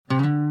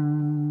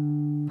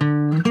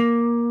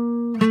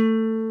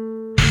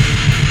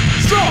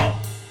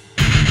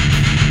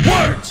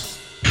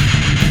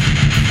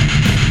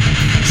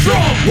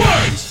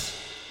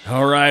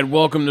right,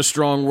 welcome to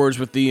Strong Words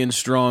with Ian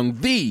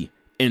Strong, the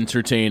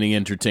entertaining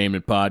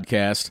entertainment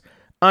podcast.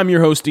 I'm your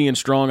host, Ian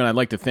Strong, and I'd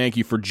like to thank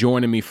you for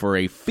joining me for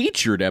a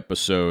featured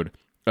episode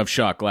of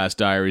Shot Glass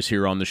Diaries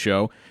here on the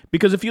show,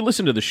 because if you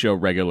listen to the show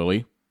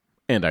regularly,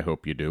 and I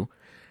hope you do,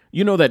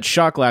 you know that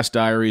Shot Glass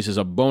Diaries is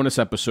a bonus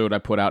episode I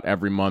put out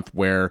every month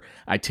where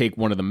I take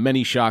one of the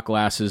many shot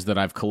glasses that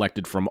I've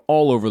collected from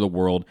all over the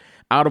world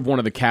out of one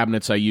of the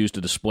cabinets I use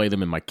to display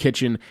them in my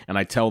kitchen, and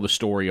I tell the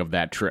story of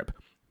that trip.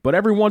 But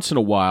every once in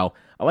a while,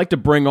 I like to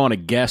bring on a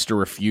guest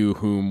or a few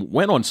whom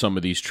went on some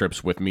of these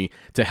trips with me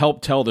to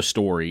help tell the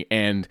story,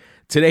 and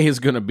today is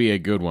going to be a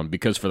good one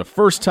because for the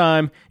first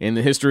time in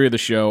the history of the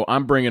show,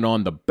 I'm bringing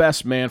on the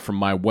best man from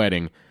my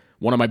wedding,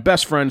 one of my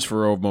best friends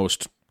for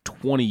almost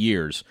 20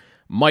 years,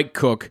 Mike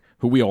Cook,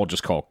 who we all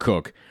just call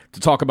Cook, to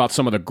talk about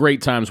some of the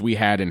great times we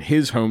had in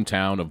his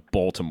hometown of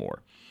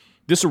Baltimore.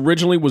 This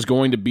originally was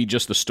going to be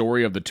just the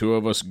story of the two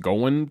of us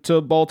going to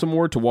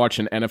Baltimore to watch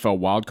an NFL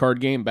wildcard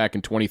game back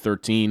in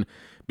 2013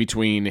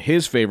 between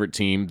his favorite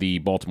team, the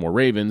Baltimore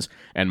Ravens,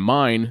 and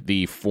mine,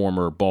 the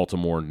former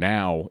Baltimore,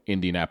 now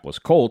Indianapolis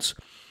Colts.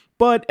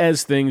 But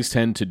as things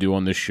tend to do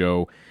on this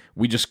show,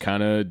 we just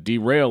kind of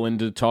derail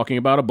into talking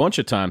about a bunch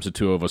of times the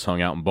two of us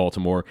hung out in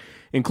Baltimore,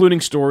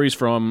 including stories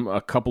from a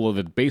couple of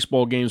the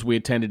baseball games we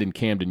attended in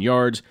Camden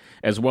Yards,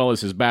 as well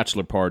as his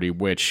bachelor party,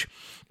 which,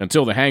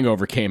 until The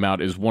Hangover came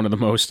out, is one of the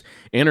most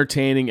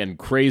entertaining and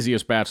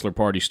craziest bachelor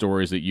party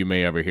stories that you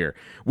may ever hear.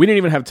 We didn't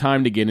even have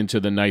time to get into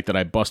the night that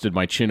I busted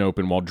my chin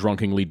open while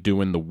drunkenly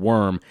doing the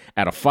worm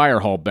at a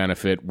fire hall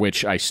benefit,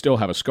 which I still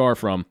have a scar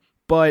from,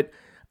 but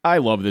I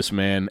love this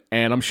man,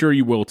 and I'm sure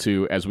you will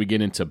too, as we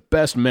get into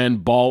Best Men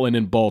Ballin'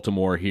 in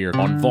Baltimore here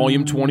on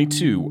Volume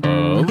 22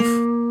 of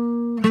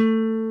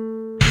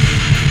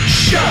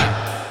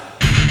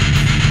Shot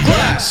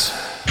Glass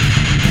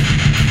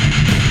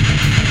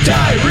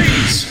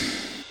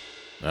Diaries.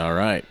 All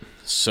right,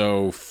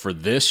 so for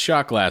this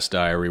Shot Glass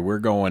Diary, we're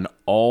going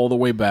all the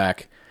way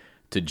back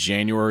to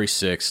January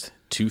 6th,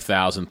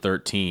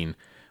 2013,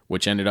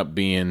 which ended up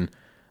being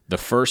the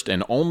first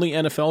and only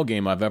NFL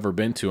game I've ever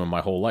been to in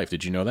my whole life.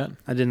 Did you know that?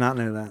 I did not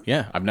know that.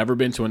 Yeah, I've never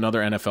been to another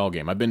NFL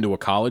game. I've been to a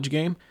college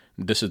game.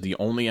 This is the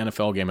only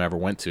NFL game I ever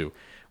went to.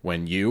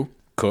 When you,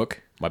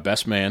 Cook, my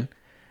best man,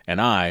 and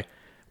I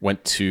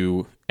went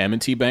to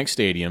M&T Bank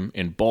Stadium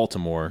in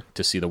Baltimore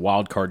to see the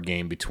wild card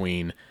game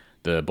between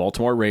the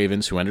Baltimore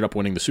Ravens, who ended up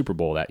winning the Super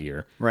Bowl that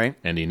year, right,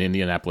 and the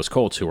Indianapolis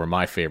Colts, who were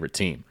my favorite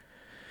team.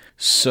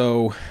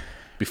 So,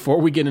 before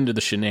we get into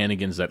the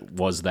shenanigans that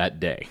was that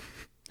day,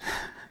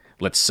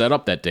 let's set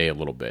up that day a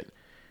little bit.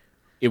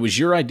 It was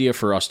your idea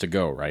for us to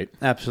go, right?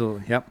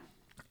 Absolutely, yep.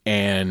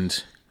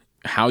 And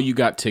how you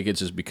got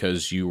tickets is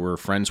because you were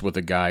friends with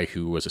a guy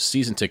who was a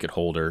season ticket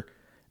holder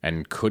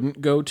and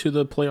couldn't go to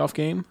the playoff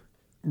game?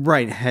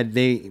 Right.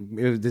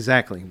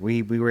 Exactly.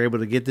 We were able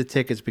to get the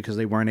tickets because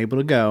they weren't able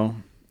to go.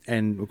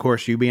 And, of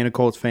course, you being a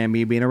Colts fan,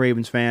 me being a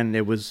Ravens fan,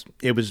 it was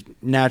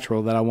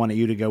natural that I wanted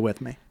you to go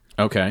with me.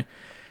 Okay.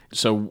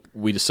 So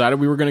we decided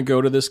we were going to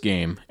go to this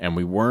game, and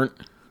we weren't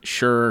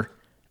sure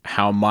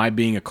how my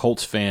being a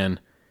Colts fan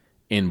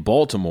in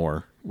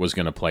Baltimore was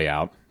going to play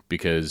out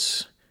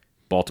because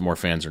Baltimore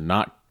fans are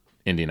not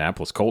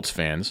Indianapolis Colts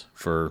fans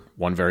for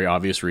one very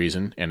obvious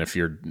reason. And if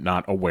you're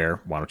not aware,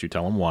 why don't you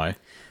tell them why?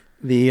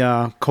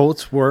 The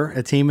Colts were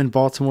a team in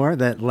Baltimore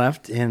that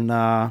left in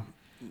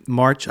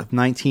March of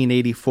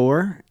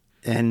 1984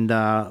 and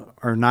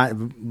are not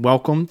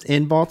welcomed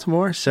in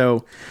Baltimore.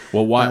 So,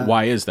 well,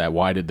 why is that?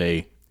 Why did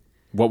they?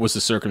 What was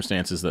the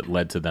circumstances that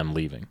led to them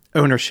leaving?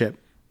 Ownership.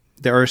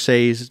 The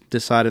Irsays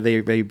decided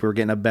they were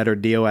getting a better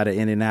deal out of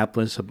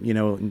Indianapolis,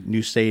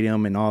 new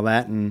stadium and all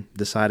that, and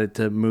decided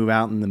to move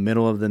out in the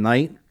middle of the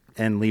night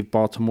and leave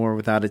Baltimore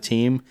without a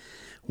team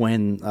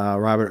when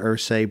Robert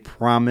Irsay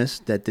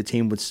promised that the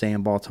team would stay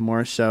in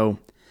Baltimore. So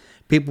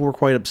people were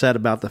quite upset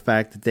about the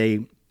fact that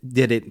they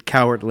did it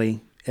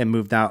cowardly and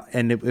moved out.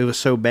 And it was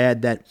so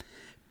bad that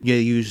you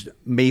used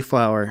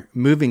Mayflower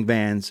moving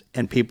vans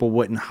and people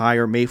wouldn't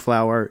hire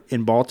Mayflower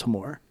in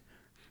Baltimore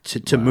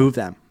to move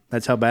them.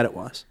 That's how bad it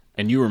was.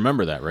 And you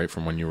remember that, right,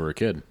 from when you were a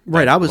kid?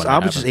 Right, I was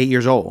just 8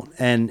 years old,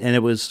 and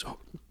it was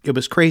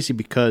crazy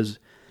because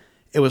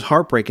it was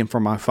heartbreaking for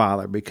my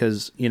father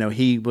because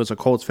he was a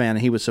Colts fan and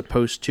he was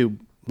supposed to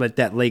let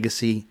that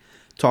legacy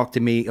talk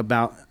to me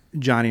about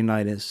Johnny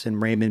Unitas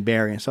and Raymond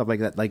Berry and stuff like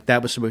that. Like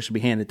that was supposed to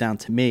be handed down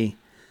to me,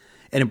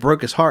 and it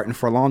broke his heart. And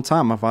for a long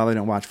time, my father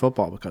didn't watch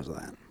football because of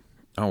that.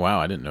 Oh wow,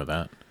 I didn't know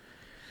that.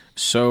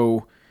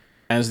 So,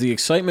 as the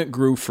excitement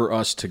grew for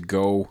us to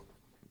go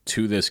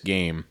to this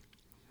game,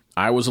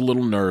 I was a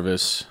little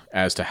nervous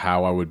as to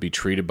how I would be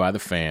treated by the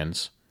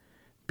fans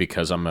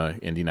because I'm an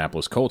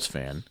Indianapolis Colts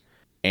fan.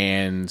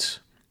 And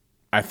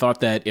I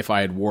thought that if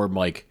I had worn,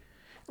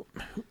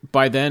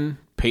 by then,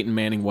 Peyton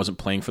Manning wasn't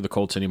playing for the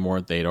Colts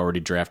anymore. They had already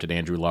drafted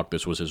Andrew Luck.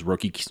 This was his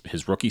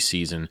rookie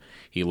season.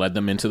 He led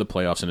them into the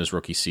playoffs in his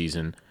rookie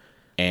season.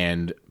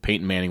 And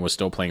Peyton Manning was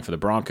still playing for the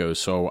Broncos.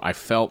 So I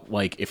felt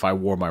like if I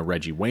wore my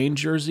Reggie Wayne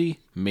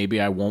jersey,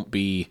 maybe I won't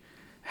be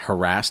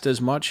harassed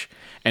as much.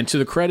 And to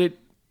the credit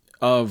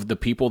of the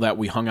people that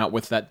we hung out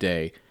with that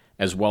day,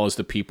 as well as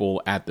the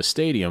people at the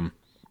stadium,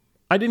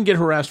 I didn't get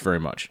harassed very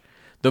much.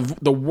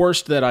 The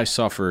worst that I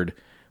suffered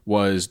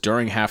was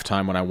during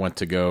halftime when I went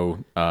to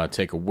go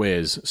take a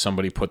whiz.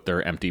 Somebody put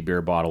their empty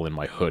beer bottle in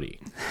my hoodie.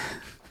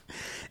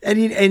 And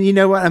you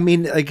know what? I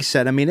mean, like you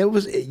said, I mean,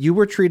 you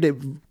were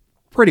treated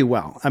pretty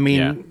well. I mean,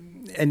 Yeah.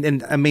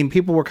 and I mean,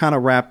 people were kind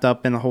of wrapped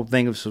up in the whole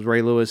thing of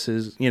Ray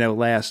Lewis's,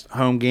 last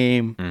home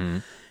game.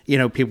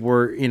 Mm-hmm. People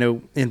were,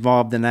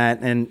 involved in that.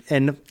 And,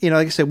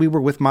 like I said, we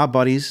were with my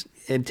buddies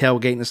and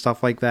tailgating and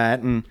stuff like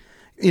that. And,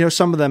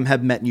 some of them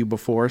have met you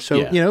before. So,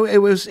 Yeah. it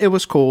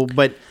was cool.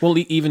 But well,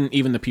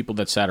 even the people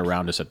that sat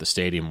around us at the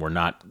stadium were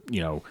not,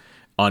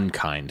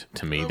 unkind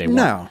to me. They weren't.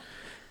 No.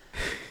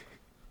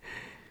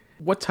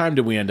 What time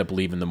did we end up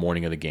leaving the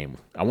morning of the game?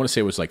 I want to say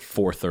it was like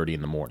 4:30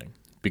 in the morning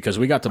because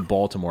we got to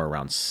Baltimore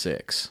around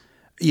 6.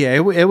 Yeah,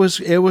 it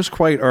was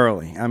quite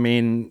early. I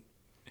mean,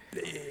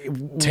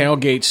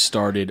 tailgate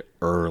started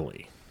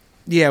early.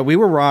 Yeah, we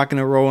were rocking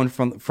and rolling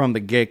from the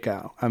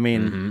get-go. I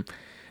mean, mm-hmm.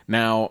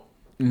 Now,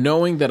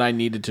 knowing that I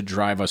needed to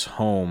drive us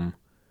home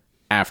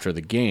after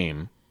the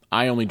game,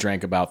 I only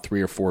drank about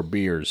 3 or 4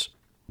 beers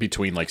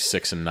between like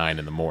 6 and 9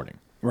 in the morning.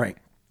 Right.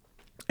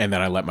 And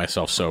then I let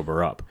myself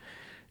sober up.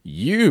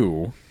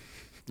 You,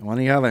 on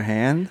the other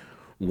hand,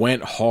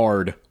 went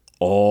hard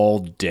all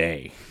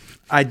day.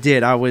 I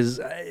did. I was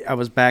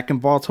back in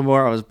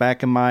Baltimore. I was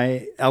back in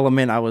my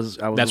element. I was.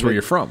 That's where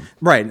you're from,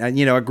 right? And,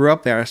 I grew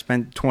up there. I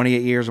spent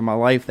 28 years of my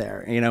life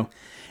there.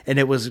 And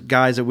it was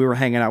guys that we were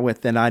hanging out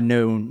with that I'd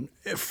known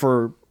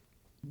for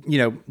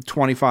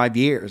 25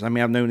 years. I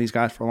mean, I've known these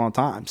guys for a long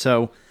time.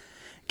 So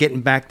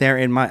getting back there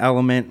in my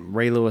element,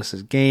 Ray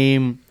Lewis's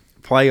game,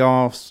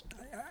 playoffs.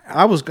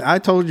 I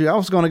told you I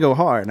was going to go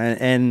hard,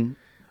 and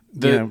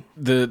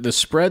the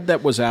spread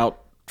that was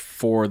out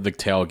for the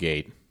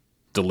tailgate,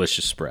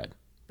 delicious spread.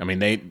 I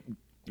mean,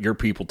 your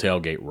people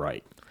tailgate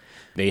right.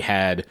 They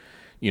had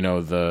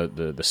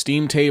the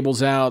steam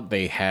tables out.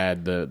 They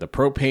had the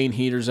propane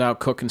heaters out,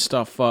 cooking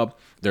stuff up.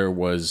 There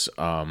was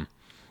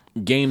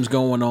games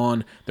going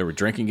on. There were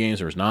drinking games.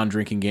 There was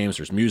non-drinking games.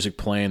 There's music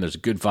playing. There's a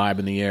good vibe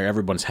in the air.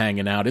 Everyone's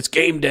hanging out. It's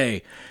game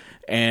day,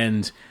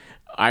 and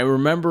I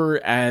remember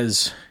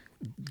as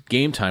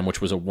game time, which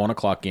was a 1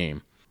 o'clock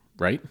game,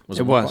 right? It was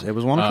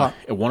 1 o'clock.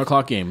 A 1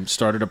 o'clock game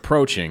started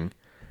approaching.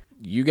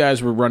 You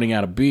guys were running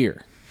out of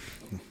beer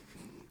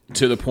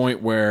to the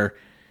point where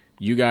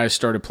you guys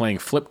started playing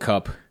flip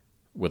cup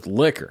with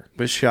liquor.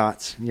 With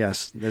shots.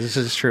 Yes, this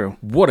is true.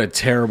 What a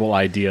terrible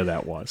idea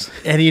that was.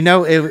 And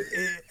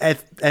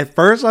at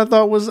first I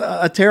thought it was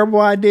a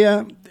terrible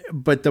idea.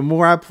 But the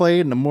more I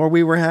played and the more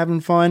we were having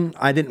fun,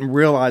 I didn't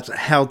realize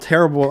how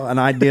terrible an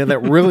idea that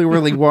really,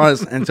 really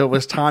was until it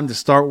was time to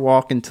start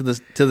walking to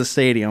the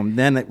stadium.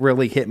 Then it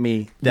really hit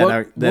me.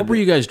 What were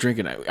you guys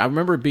drinking? I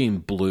remember it being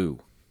blue.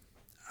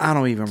 I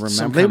don't even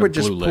remember. They were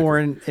just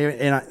pouring,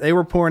 and they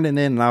were pouring it in,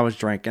 and I was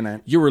drinking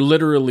it. You were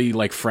literally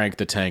like Frank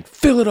the Tank.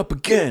 Fill it up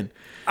again.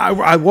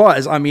 I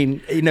was. I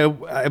mean,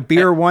 a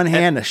beer one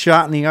hand, a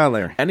shot in the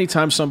other.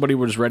 Anytime somebody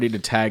was ready to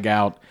tag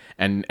out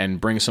and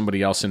bring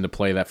somebody else in to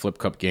play that flip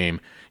cup game,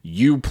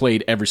 you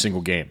played every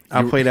single game.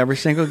 I played every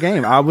single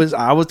game.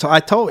 I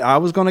told you I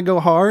was going to go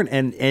hard,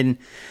 and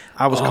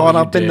I was caught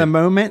up in the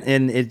moment,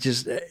 and it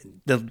just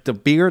the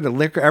beer, the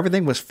liquor,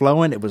 everything was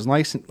flowing. It was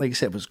nice, and like I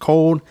said, it was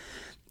cold.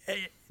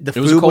 It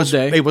was a cold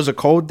day. It was a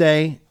cold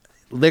day.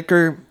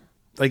 Liquor,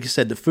 like you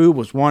said, the food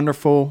was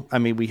wonderful. I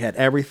mean, we had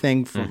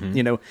everything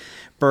from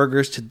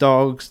burgers to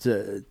dogs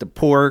to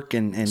pork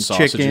and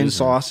chicken,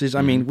 sausage.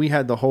 I mean, we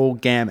had the whole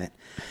gamut.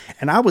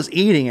 And I was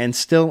eating and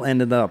still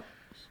ended up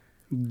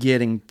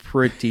getting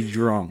pretty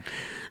drunk.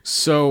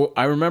 So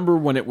I remember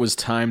when it was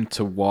time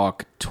to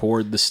walk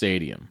toward the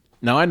stadium.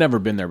 Now, I'd never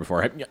been there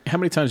before. How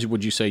many times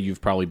would you say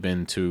you've probably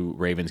been to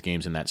Ravens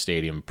games in that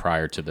stadium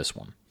prior to this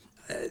one?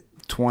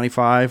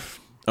 25.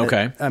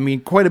 Okay. I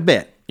mean, quite a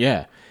bit.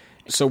 Yeah.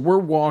 So we're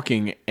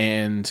walking,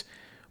 and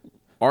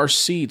our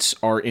seats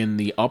are in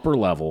the upper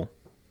level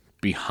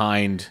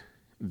behind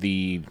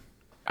the,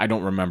 I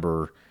don't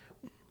remember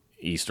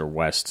east or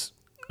west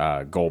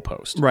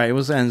goalpost. Right. It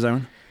was the end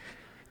zone.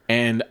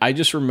 And I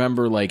just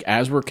remember, like,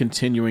 as we're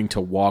continuing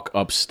to walk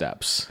up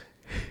steps,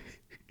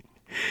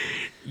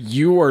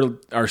 you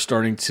are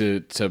starting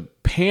to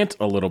pant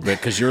a little bit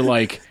because you're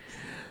like,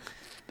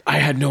 I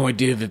had no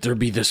idea that there'd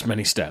be this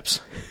many steps.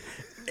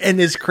 And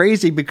it's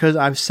crazy because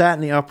I've sat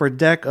in the upper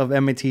deck of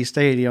M&T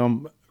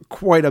Stadium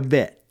quite a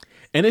bit.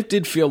 And it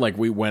did feel like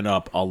we went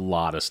up a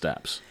lot of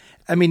steps.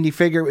 I mean, you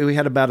figure we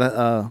had about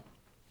a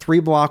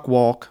 3-block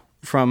walk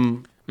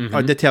from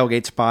the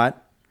tailgate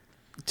spot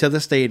to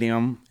the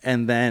stadium,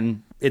 and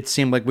then it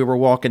seemed like we were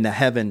walking to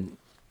heaven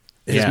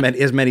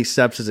as many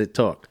steps as it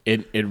took.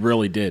 It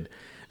really did.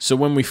 So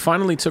when we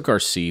finally took our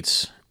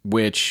seats,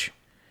 which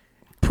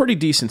pretty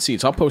decent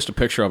seats, I'll post a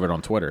picture of it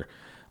on Twitter,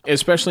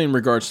 especially in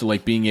regards to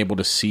like being able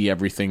to see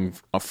everything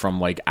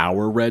from like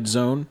our red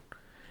zone.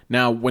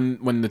 Now,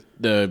 when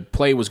the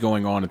play was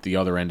going on at the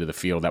other end of the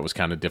field, that was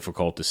kind of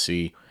difficult to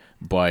see.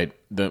 But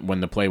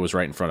when the play was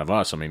right in front of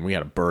us, I mean, we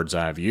had a bird's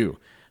eye view.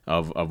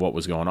 of what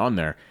was going on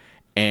there.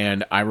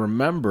 And I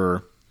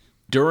remember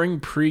during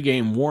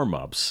pregame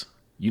warm-ups,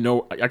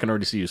 I can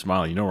already see you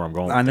smiling. You know where I'm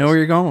going with I know this. where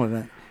you're going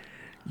with it.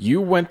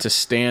 You went to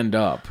stand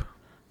up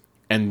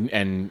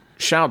and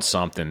shout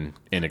something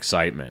in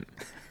excitement.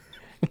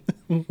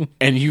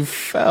 And you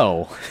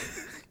fell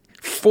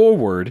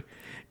forward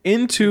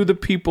into the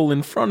people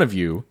in front of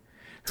you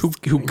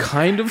who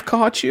kind of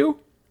caught you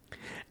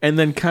and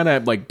then kind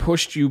of like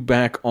pushed you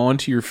back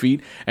onto your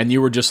feet, and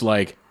you were just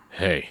like,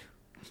 hey,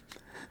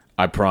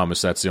 I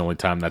promise that's the only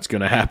time that's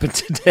going to happen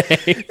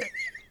today.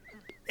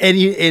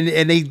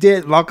 And they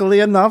did. Luckily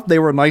enough, they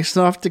were nice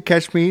enough to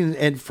catch me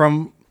and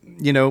from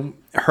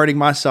hurting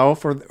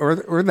myself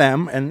or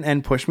them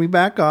and push me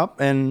back up.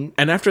 And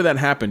after that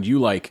happened, you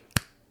like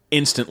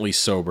instantly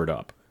sobered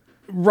up.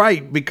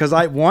 Right, because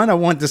I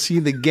wanted to see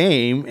the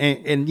game,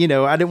 and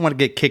I didn't want to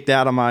get kicked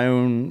out of my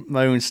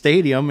own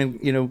stadium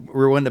and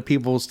ruin the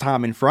people's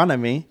time in front of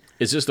me.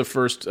 Is this the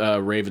first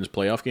Ravens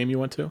playoff game you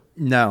went to?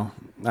 No,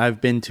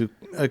 I've been to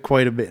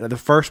quite a bit. The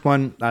first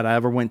one that I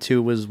ever went to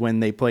was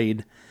when they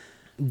played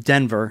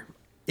Denver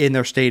in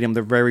their stadium,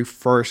 the very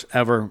first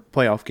ever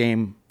playoff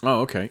game.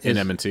 Oh, okay, in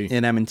M&T.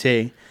 In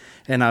M&T,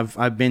 and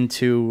I've been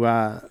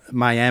to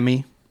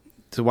Miami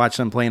to watch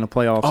them play in the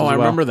playoffs. Oh, as I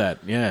well. remember that.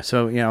 Yeah.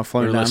 So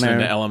flown we were down listening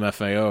there to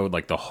LMFAO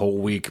like the whole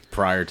week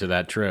prior to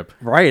that trip.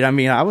 Right. I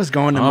mean, I was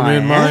going to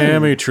I'm in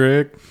Miami,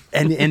 Trick.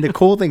 And the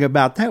cool thing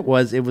about that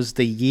was it was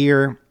the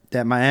year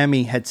that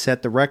Miami had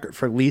set the record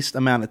for least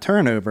amount of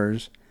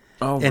turnovers.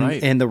 Oh, and,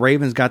 right. And the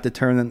Ravens got to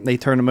turn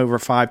them over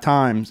 5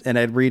 times, and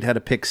Ed Reed had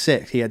a pick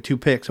 6. He had 2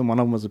 picks, and one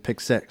of them was a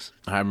pick 6.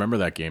 I remember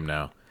that game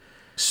now.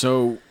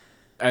 So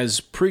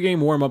as pregame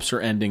warm-ups are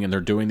ending and they're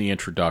doing the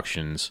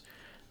introductions,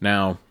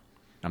 now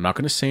I'm not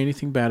going to say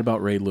anything bad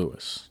about Ray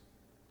Lewis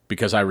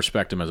because I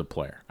respect him as a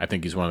player. I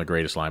think he's one of the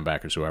greatest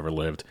linebackers who ever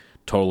lived,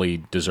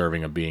 totally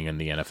deserving of being in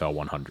the NFL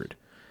 100.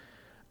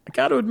 I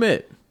got to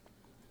admit,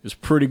 it was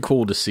pretty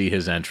cool to see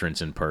his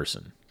entrance in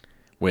person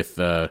with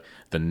the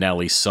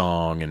Nelly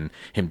song and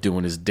him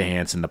doing his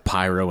dance and the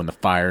pyro and the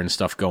fire and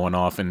stuff going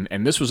off.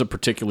 And this was a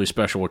particularly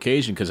special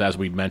occasion because, as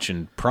we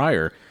mentioned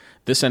prior,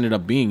 this ended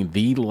up being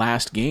the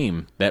last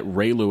game that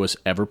Ray Lewis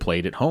ever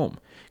played at home.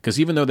 Because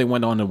even though they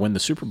went on to win the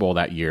Super Bowl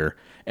that year,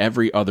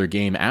 every other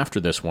game after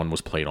this one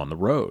was played on the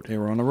road. They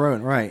were on the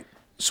road, right.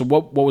 So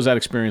what was that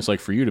experience like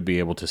for you to be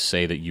able to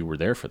say that you were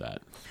there for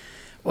that?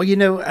 Well,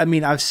 I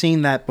mean, I've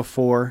seen that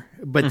before,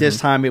 but this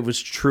time it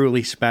was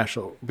truly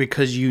special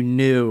because you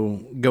knew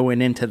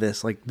going into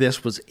this, like,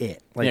 this was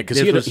it. Like, yeah,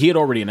 because he had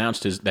already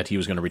announced that he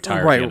was going to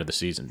retire at the end of the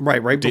season.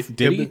 Right. Did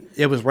he?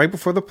 It was right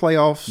before the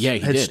playoffs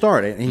had did.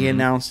 started, and he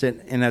announced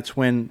it, and that's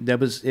when,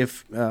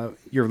 if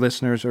your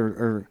listeners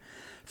are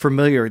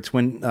familiar, it's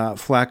when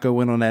Flacco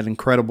went on that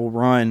incredible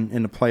run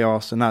in the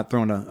playoffs and not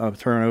throwing a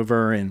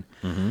turnover, and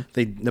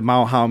the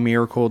Mile High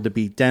Miracle to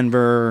beat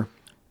Denver.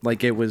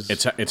 Like it was,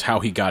 it's how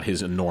he got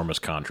his enormous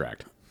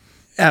contract.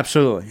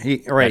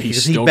 Absolutely, that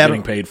he's still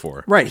getting paid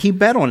for. Right, he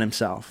bet on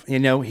himself.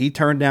 He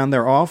turned down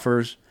their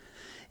offers,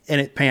 and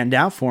it panned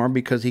out for him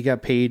because he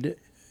got paid,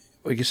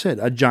 like you said,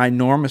 a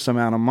ginormous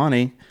amount of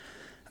money.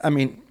 I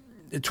mean,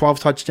 12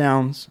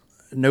 touchdowns,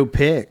 no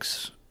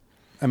picks.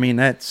 I mean,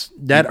 that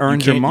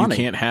earns your money.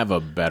 You can't have a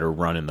better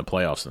run in the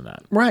playoffs than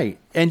that. Right,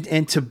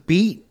 and to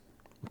beat.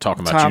 I'm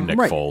talking about you, Nick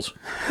Foles.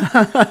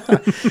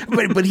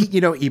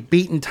 but he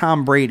beaten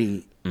Tom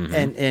Brady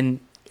and in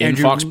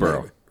Andrew,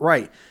 Foxborough.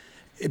 Right.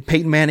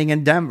 Peyton Manning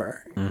in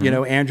Denver,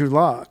 Andrew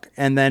Luck,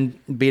 and then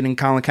beating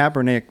Colin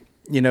Kaepernick,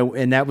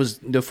 and that was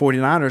the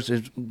 49ers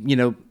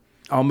is,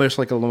 almost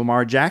like a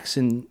Lamar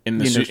Jackson. In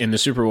the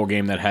Super Bowl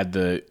game that had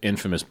the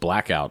infamous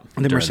blackout.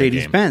 The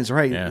Mercedes-Benz,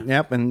 right. Yeah.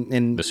 Yep.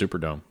 And the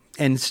Superdome.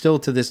 And still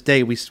to this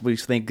day, we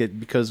think that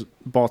because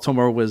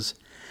Baltimore was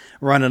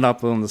running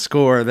up on the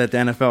score that the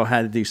NFL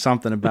had to do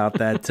something about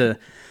that to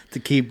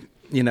keep,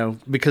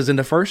 because in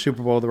the first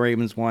Super Bowl the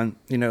Ravens won,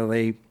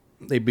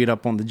 they beat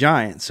up on the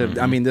Giants. So,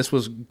 I mean, this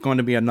was going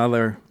to be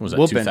another Was that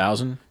whooping.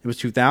 2000? It was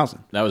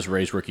 2000. That was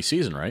Ray's rookie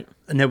season, right?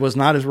 And it was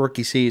not his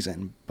rookie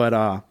season, but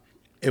I'll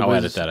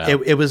edit that out.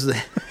 It was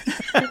the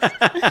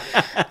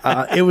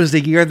it was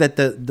the year that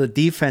the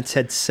defense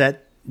had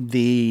set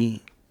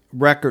the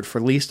record for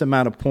least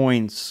amount of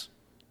points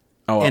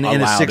in a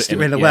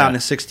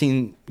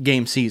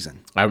 16-game season.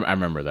 I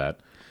remember that.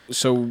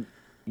 So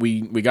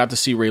we got to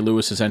see Ray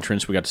Lewis's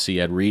entrance. We got to see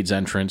Ed Reed's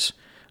entrance.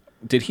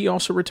 Did he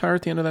also retire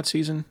at the end of that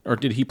season, or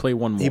did he play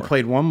one more? He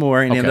played one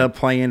more and ended up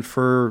playing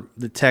for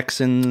the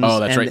Texans. Oh,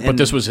 that's right. But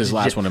this was his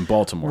last one in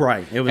Baltimore.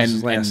 Right. It was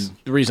his last. And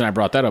the reason I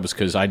brought that up is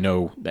because I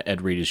know that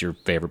Ed Reed is your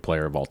favorite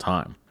player of all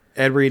time.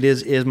 Ed Reed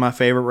is my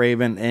favorite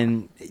Raven,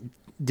 and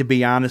to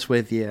be honest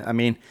with you, I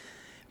mean,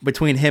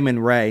 between him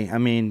and Ray, I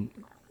mean,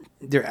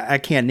 I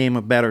can't name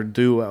a better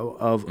duo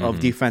of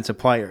defensive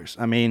players.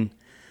 I mean,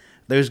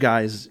 those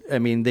guys, I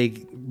mean,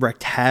 they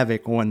wreaked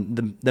havoc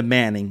on the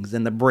Mannings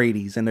and the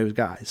Bradys and those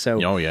guys. So,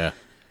 oh yeah,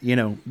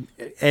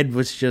 Ed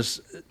was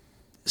just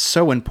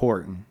so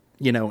important.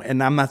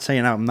 And I'm not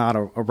saying I'm not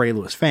a Ray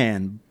Lewis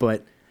fan,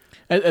 but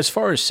as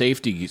far as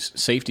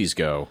safeties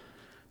go,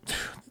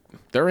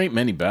 there ain't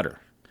many better,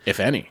 if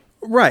any.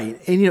 Right.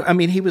 And, I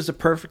mean, he was a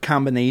perfect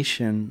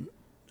combination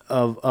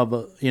of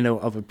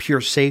a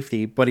pure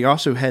safety, but he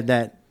also had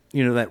that,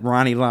 that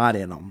Ronnie Lott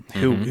in him,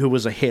 who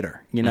was a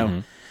hitter,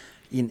 and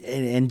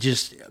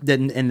just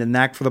and the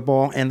knack for the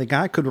ball. And the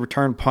guy could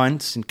return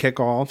punts and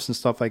kickoffs and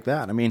stuff like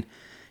that. I mean,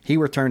 he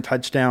returned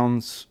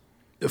touchdowns,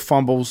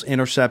 fumbles,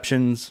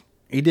 interceptions.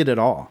 He did it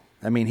all.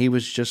 I mean, he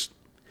was just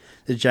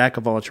the jack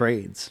of all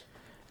trades.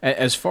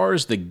 As far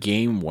as the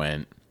game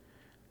went,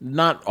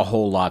 not a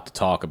whole lot to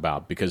talk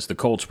about because the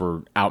Colts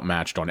were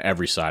outmatched on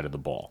every side of the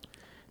ball.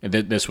 And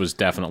this was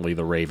definitely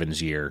the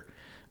Ravens' year.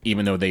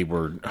 Even though they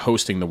were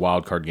hosting the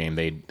wild card game,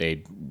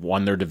 they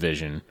won their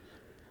division.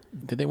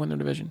 Did they win their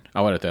division?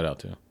 I'll edit that out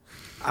too.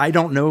 I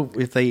don't know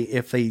if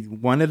they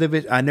won a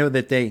division. I know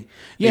that they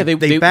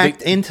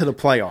backed into the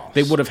playoffs.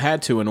 They would have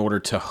had to in order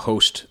to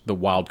host the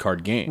wild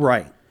card game.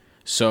 Right.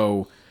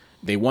 So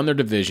they won their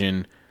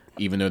division,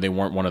 even though they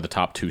weren't one of the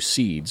top 2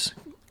 seeds,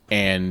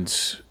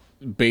 and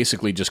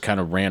basically just kind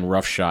of ran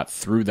roughshod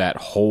through that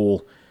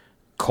whole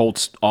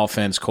Colts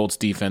offense, Colts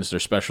defense, their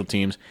special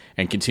teams,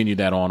 and continued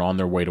that on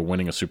their way to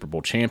winning a Super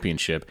Bowl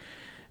championship.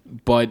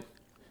 But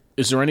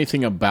is there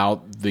anything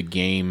about the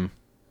game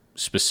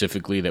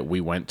specifically that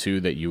we went to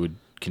that you would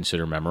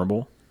consider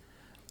memorable?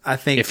 I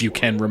think if you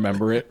can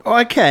remember it. Oh,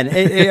 I can.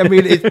 I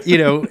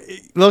mean,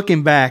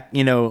 looking back,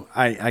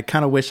 I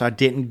kind of wish I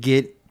didn't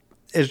get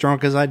as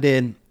drunk as I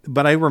did,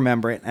 but I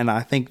remember it. And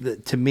I think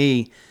that to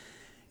me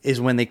is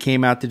when they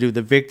came out to do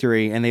the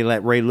victory and they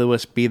let Ray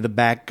Lewis be the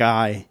back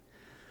guy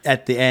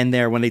at the end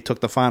there when they took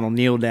the final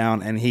kneel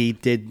down and he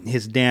did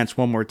his dance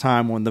one more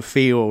time on the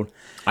field.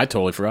 I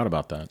totally forgot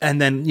about that.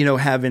 And then,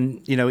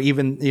 having,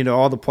 even,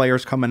 all the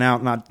players coming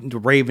out, not the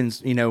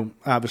Ravens,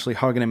 obviously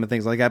hugging him and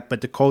things like that,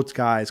 but the Colts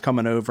guys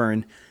coming over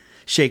and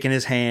shaking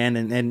his hand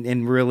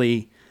and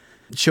really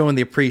showing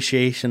the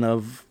appreciation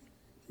of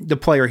the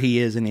player he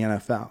is in the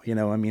NFL.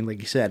 I mean, like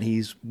you said,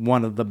 he's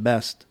one of the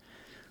best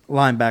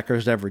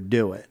linebackers to ever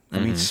do it. I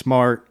mean,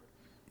 smart,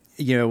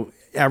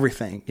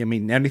 everything. I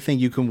mean, anything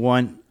you can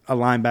want a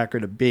linebacker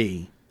to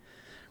be,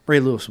 Ray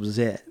Lewis was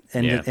it.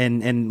 And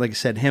and like I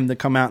said, him to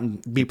come out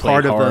and be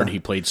part of hard, he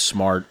played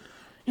smart.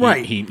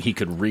 Right. He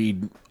could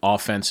read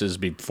offenses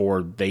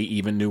before they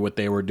even knew what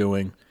they were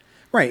doing.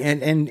 Right.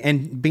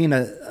 And being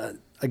a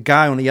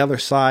guy on the other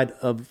side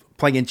of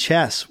playing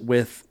chess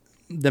with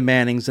the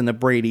Mannings and the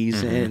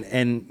Bradys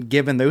and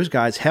giving those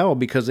guys hell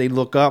because they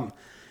look up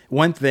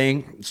one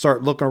thing,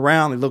 start looking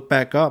around, they look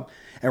back up,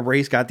 and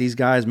Ray's got these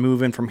guys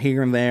moving from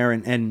here and there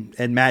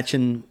and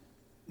matching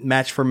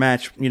match for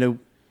match,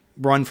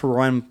 run for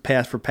run,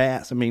 pass for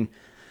pass. I mean,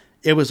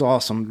 it was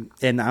awesome,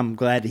 and I'm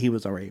glad that he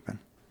was a Raven.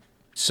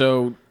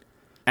 So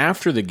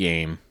after the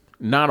game,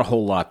 not a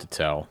whole lot to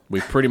tell.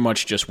 We pretty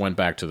much just went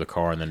back to the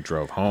car and then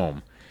drove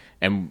home.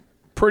 And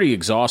pretty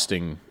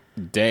exhausting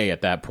day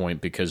at that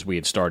point because we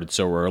had started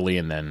so early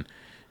and then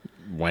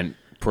went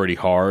pretty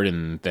hard.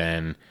 And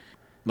then,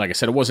 like I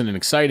said, it wasn't an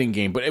exciting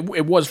game, but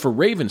it was for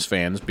Ravens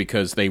fans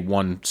because they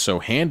won so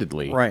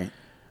handedly. Right.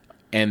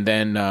 And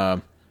then,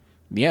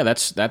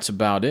 that's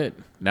about it.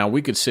 Now,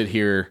 we could sit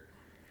here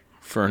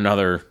for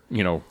another,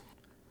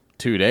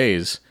 2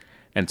 days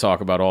and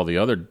talk about all the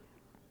other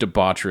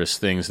debaucherous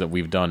things that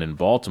we've done in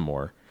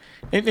Baltimore,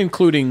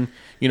 including,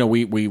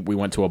 we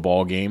went to a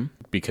ball game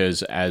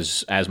because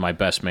as my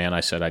best man,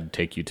 I said I'd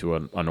take you to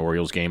an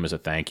Orioles game as a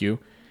thank you.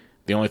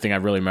 The only thing I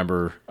really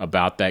remember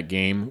about that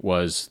game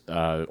was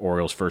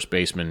Orioles first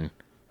baseman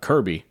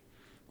Kirby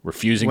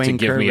refusing to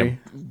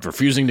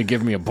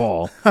give me a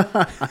ball.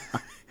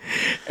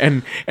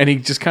 And he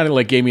just kind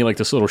of gave me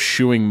this little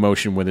shooing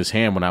motion with his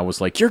hand when I was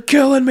like, "You're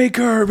killing me,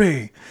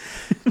 Kirby."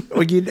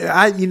 Well,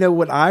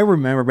 what I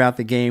remember about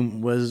the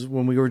game was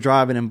when we were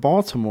driving in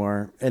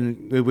Baltimore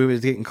and we were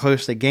getting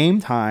close to game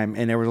time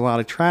and there was a lot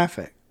of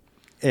traffic.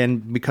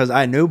 And because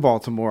I know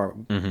Baltimore,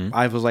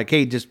 I was like,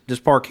 "Hey,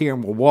 just park here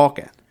and we'll walk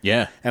it."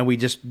 Yeah. And we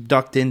just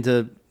ducked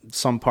into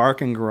some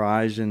parking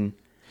garage and.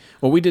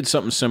 Well, we did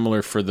something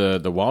similar for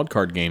the wild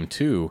card game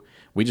too.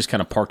 We just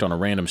kind of parked on a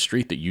random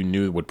street that you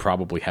knew would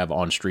probably have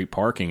on-street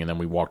parking, and then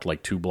we walked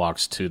 2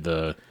 blocks to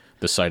the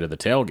site of the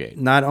tailgate.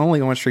 Not only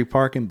on-street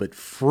parking, but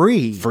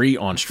free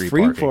on-street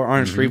parking. Free for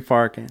on-street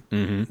parking.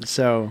 Mm-hmm.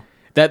 So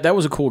that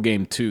was a cool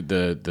game too.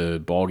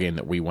 The ball game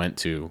that we went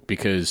to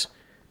because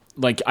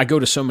I go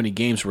to so many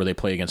games where they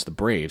play against the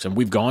Braves, and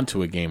we've gone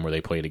to a game where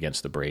they played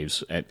against the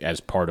Braves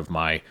as part of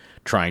my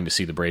trying to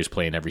see the Braves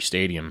play in every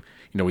stadium.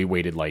 We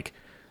waited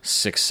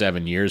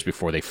 6-7 years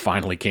before they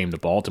finally came to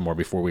Baltimore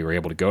before we were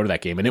able to go to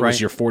that game. And it was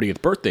your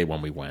 40th birthday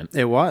when we went.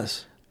 It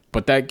was.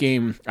 But that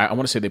game, I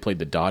want to say they played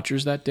the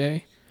Dodgers that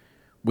day.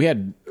 We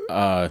had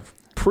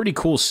pretty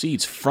cool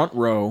seats, front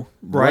row,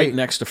 right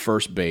next to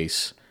first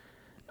base.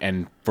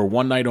 And for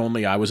one night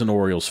only, I was an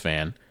Orioles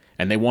fan.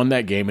 And they won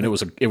that game, and it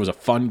was a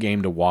fun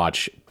game to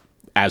watch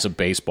as a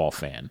baseball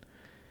fan.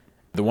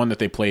 The one that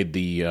they played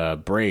the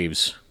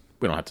Braves,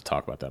 we don't have to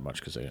talk about that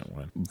much because they didn't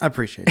win. I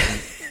appreciate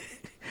it.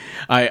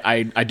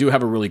 I do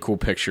have a really cool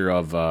picture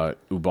of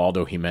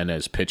Ubaldo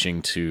Jimenez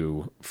pitching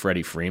to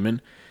Freddie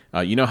Freeman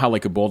You know how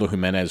like Ubaldo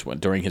Jimenez,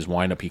 during his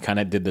windup, he kind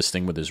of did this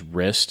thing with his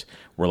wrist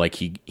where like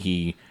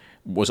he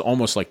was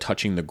almost like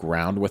touching the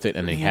ground with it,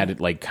 and he had it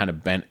like kind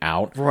of bent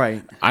out.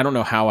 Right. I don't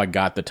know how I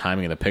got the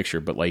timing of the picture,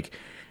 but like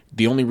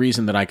the only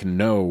reason that I can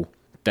know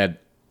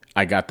that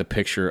I got the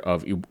picture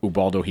of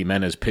Ubaldo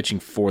Jimenez pitching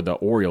for the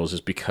Orioles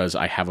is because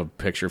I have a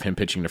picture of him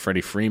pitching to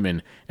Freddie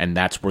Freeman, and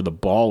that's where the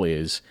ball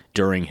is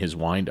during his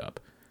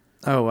windup.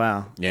 Oh,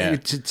 wow. Yeah.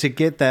 To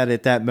get that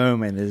at that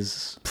moment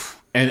is...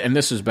 And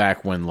this is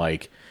back when,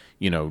 like,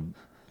 you know,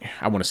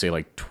 I want to say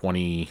like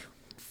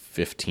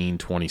 2015,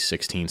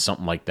 2016,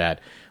 something like that,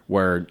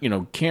 where, you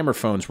know, camera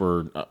phones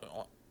were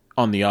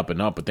on the up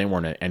and up, but they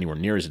weren't anywhere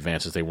near as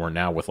advanced as they were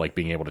now with, like,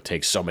 being able to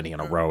take so many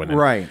in a row. And then,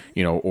 right.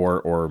 You know,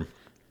 or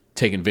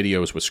taking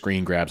videos with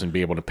screen grabs and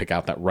be able to pick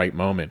out that right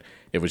moment.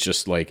 It was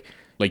just like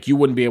you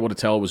wouldn't be able to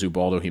tell it was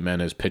Ubaldo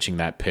Jimenez pitching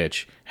that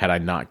pitch had I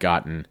not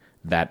gotten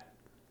that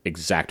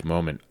exact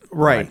moment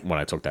right when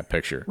I took that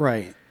picture.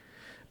 Right.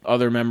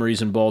 Other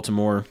memories in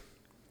Baltimore.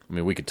 I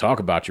mean, we could talk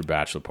about your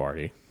bachelor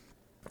party,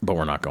 but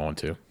we're not going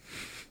to.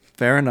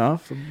 Fair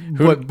enough.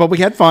 But we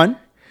had fun.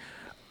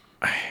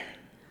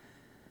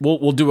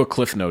 We'll do a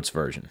Cliff Notes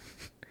version.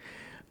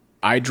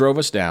 I drove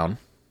us down,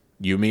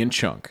 you, me, and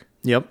Chunk.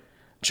 Yep.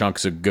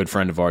 Chunk's a good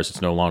friend of ours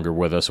that's no longer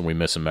with us, and we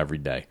miss him every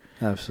day.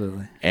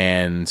 Absolutely.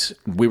 And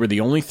we were the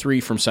only three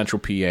from Central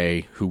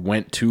PA who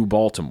went to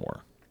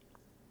Baltimore,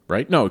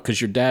 right? No, because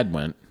your dad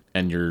went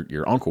and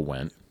your uncle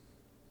went.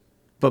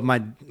 But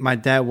my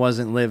dad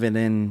wasn't living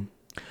in...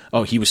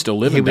 Oh, he was still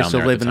living down there. He was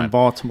still living in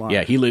Baltimore.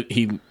 Yeah,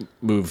 he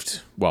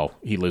moved... Well,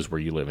 he lives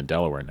where you live in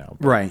Delaware now.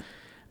 Right.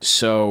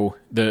 So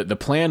the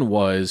plan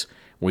was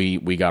we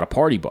got a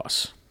party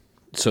bus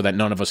so that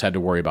none of us had to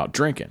worry about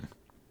drinking.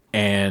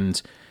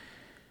 And...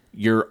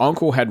 your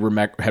uncle had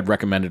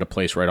recommended a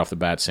place right off the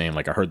bat saying,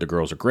 like, I heard the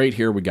girls are great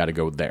here. We got to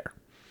go there.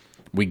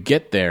 We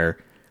get there.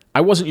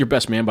 I wasn't your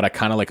best man, but I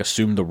kind of, like,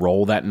 assumed the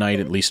role that night,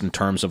 at least in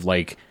terms of,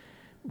 like,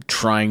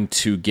 trying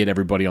to get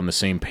everybody on the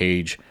same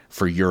page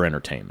for your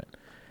entertainment.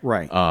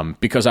 Right.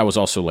 Because I was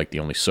also, like, the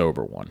only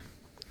sober one.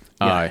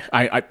 Yeah.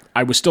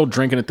 I was still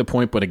drinking at the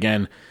point, but,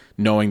 again,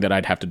 knowing that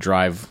I'd have to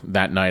drive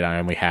that night, I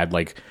only had,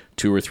 like,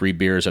 2 or 3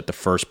 beers at the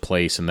first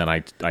place, and then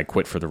I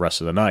quit for the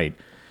rest of the night.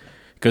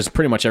 Because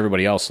pretty much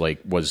everybody else like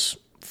was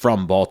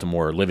from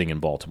Baltimore, living in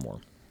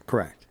Baltimore.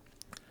 Correct.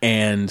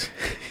 And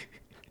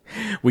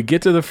we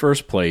get to the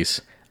first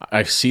place.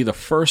 I see the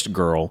first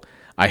girl.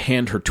 I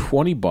hand her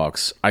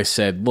 $20. I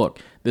said, look,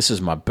 this is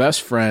my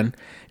best friend.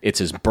 It's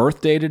his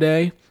birthday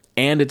today,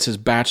 and it's his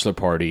bachelor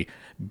party.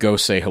 Go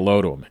say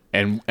hello to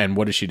him. And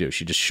what did she do?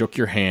 She just shook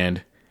your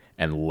hand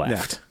and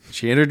left. Yeah.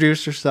 She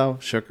introduced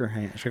herself, shook my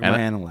hand,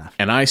 and left.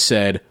 And I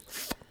said,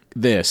 F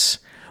this.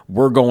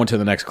 We're going to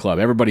the next club.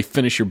 Everybody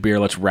finish your beer.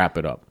 Let's wrap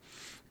it up.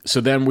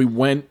 So then we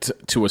went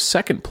to a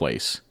second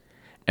place,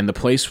 and the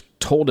place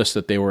told us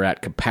that they were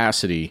at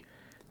capacity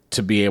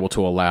to be able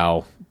to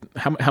allow...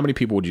 How many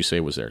people would you say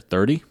was there?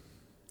 30?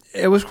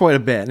 It was quite a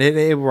bit.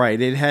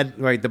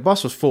 The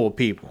bus was full of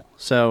people.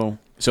 So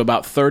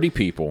about 30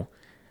 people.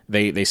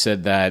 They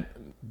said that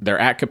they're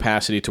at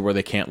capacity to where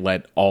they can't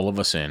let all of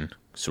us in.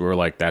 So we were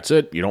like, that's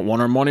it. You don't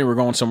want our money. We're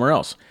going somewhere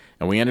else.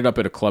 And we ended up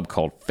at a club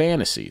called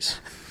Fantasies.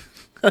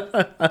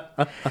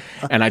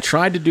 And I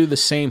tried to do the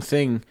same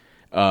thing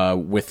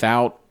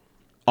without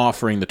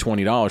offering the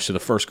 $20 to the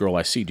first girl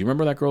I see. Do you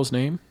remember that girl's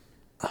name?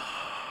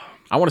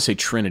 I want to say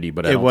Trinity,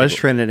 but it was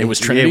Trinity. It was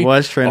Trinity? It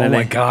was Trinity. Oh,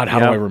 my God. How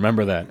do I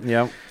remember that?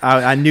 Yep.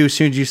 I knew as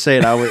soon as you say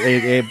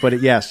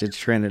it, yes, it's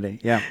Trinity.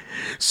 Yeah.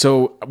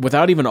 So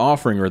without even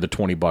offering her the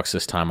 $20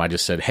 this time, I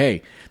just said,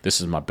 hey,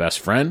 this is my best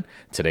friend.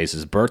 Today's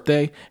his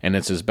birthday, and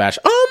it's his bash.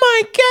 Oh,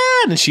 my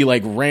God. And she,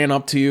 like, ran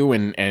up to you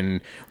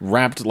and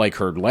wrapped, like,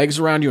 her legs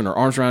around you and her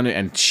arms around you.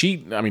 And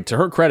she, I mean, to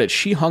her credit,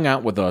 she hung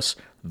out with us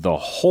the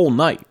whole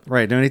night.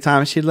 Right. The only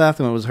time she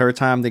left, when it was her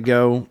time to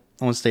go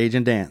on stage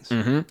and dance.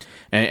 Mm-hmm.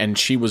 And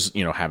she was,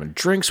 having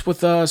drinks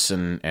with us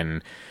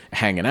and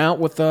hanging out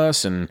with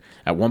us. And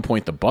at one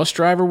point, the bus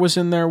driver was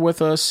in there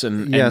with us.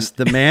 Yes,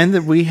 the man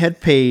that we had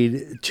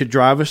paid to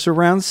drive us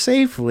around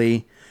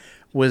safely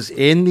was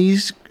in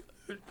these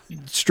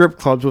strip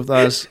clubs with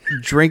us,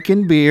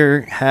 drinking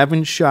beer,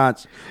 having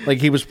shots, like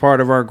he was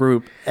part of our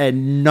group.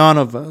 And none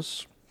of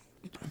us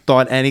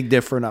thought any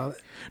different of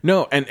it.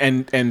 No,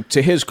 and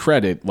to his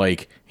credit,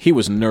 like, he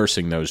was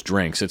nursing those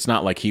drinks. It's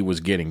not like he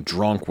was getting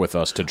drunk with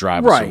us to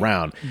drive us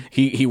around.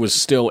 He was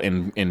still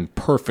in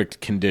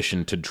perfect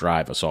condition to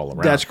drive us all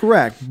around. That's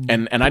correct.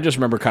 And I just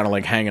remember kind of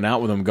like hanging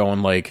out with him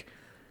going like,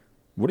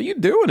 what are you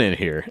doing in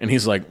here? And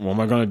he's like, what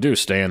am I going to do,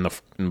 stay in the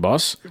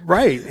bus?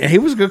 Right. He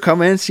was going to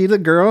come in and see the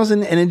girls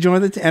and enjoy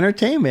the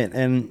entertainment.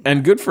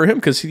 And good for him,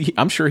 because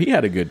I'm sure he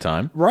had a good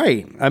time.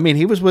 Right. I mean,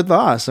 he was with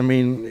us. I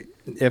mean...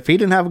 if he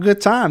didn't have a good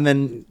time,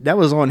 then that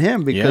was on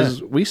him,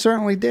 because we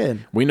certainly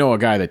did. We know a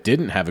guy that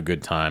didn't have a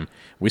good time.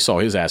 We saw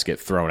his ass get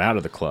thrown out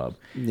of the club.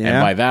 Yeah.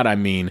 And by that, I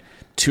mean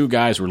 2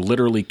 guys were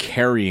literally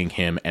carrying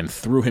him and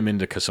threw him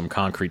into some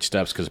concrete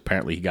steps because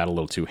apparently he got a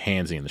little too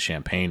handsy in the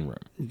champagne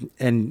room.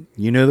 And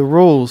you know the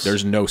rules.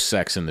 There's no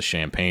sex in the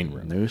champagne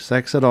room. No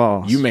sex at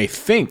all. You may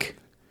think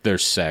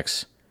there's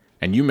sex,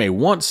 and you may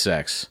want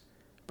sex,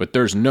 but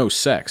there's no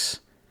sex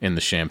in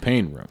the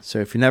champagne room. So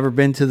if you've never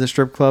been to the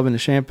strip club in the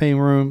champagne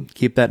room,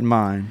 keep that in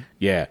mind.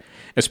 Yeah,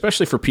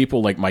 especially for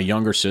people like my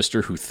younger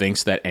sister who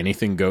thinks that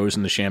anything goes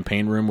in the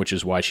champagne room, which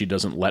is why she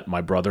doesn't let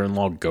my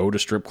brother-in-law go to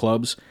strip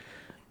clubs.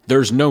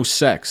 There's no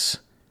sex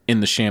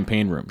in the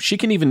champagne room. She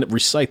can even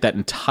recite that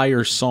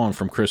entire song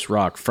from Chris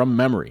Rock from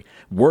memory,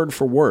 word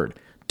for word.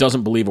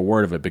 Doesn't believe a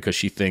word of it because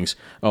she thinks,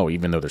 oh,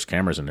 even though there's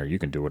cameras in there, you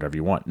can do whatever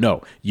you want.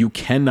 No, you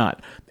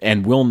cannot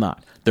and will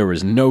not. There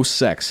is no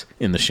sex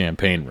in the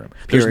champagne room.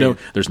 Period.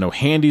 There's no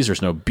handies,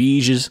 there's no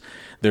beiges,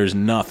 there's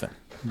nothing.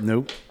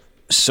 Nope.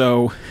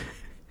 So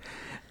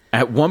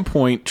at one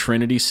point,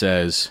 Trinity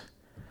says,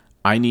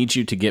 I need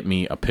you to get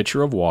me a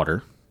pitcher of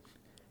water,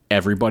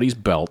 everybody's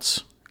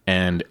belts,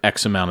 and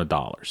X amount of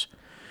dollars.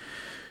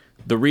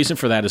 The reason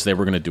for that is they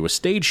were going to do a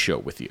stage show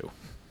with you.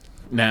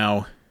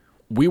 Now,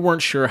 we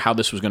weren't sure how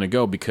this was going to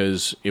go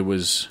because it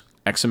was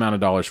X amount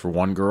of dollars for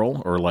one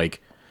girl or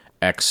like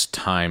X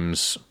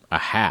times a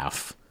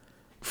half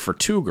for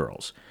two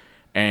girls.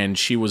 And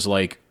she was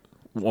like,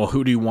 well,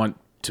 who do you want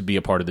to be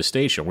a part of the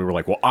stage show? We were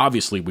like, well,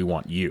 obviously we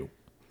want you.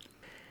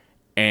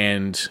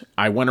 And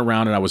I went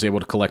around and I was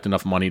able to collect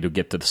enough money to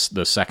get to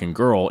the second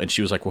girl. And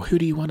she was like, well, who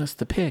do you want us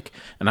to pick?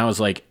 And I was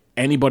like,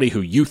 anybody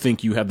who you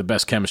think you have the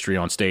best chemistry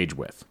on stage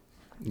with.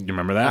 You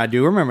remember that? I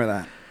do remember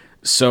that.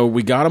 So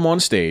we got him on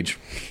stage.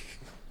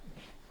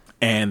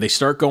 And they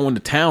start going to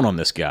town on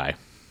this guy.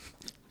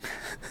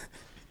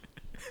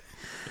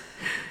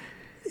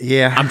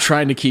 Yeah. I'm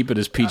trying to keep it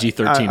as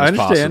PG-13 as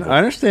possible. I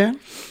understand.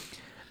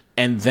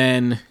 And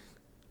then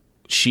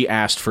she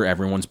asked for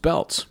everyone's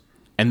belts.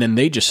 And then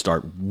they just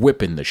start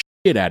whipping the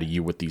shit out of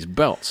you with these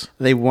belts.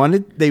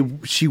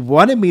 She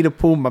wanted me to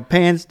pull my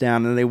pants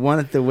down, and they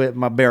wanted to whip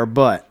my bare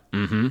butt.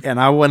 Mm-hmm. And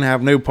I wouldn't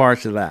have no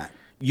parts of that.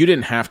 You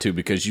didn't have to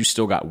because you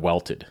still got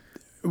welted.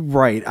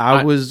 Right.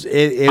 I'm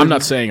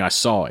not saying I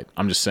saw it.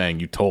 I'm just saying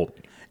you told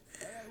me.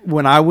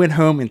 When I went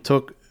home and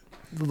took,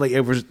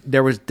 there was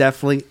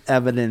definitely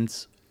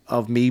evidence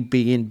of me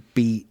being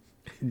beat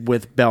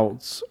with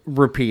belts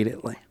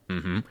repeatedly.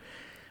 Mm-hmm.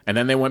 And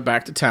then they went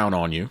back to town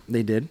on you.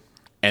 They did.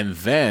 And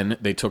then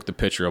they took the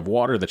pitcher of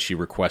water that she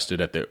requested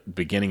at the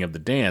beginning of the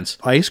dance.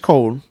 Ice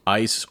cold.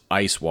 Ice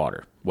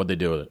water. What'd they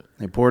do with it?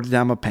 They poured it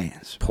down my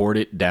pants. Poured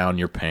it down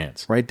your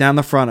pants. Right down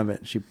the front of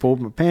it. She pulled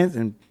my pants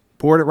and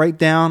poured it right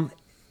down.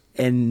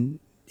 And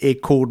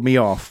it cooled me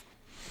off.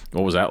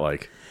 What was that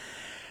like?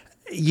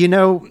 You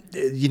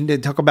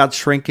talk about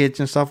shrinkage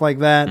and stuff like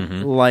that.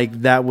 Mm-hmm.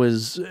 Like that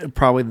was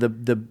probably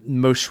the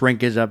most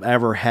shrinkage I've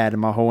ever had in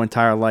my whole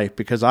entire life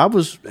because I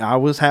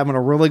was having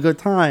a really good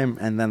time,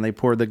 and then they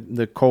poured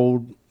the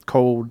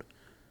cold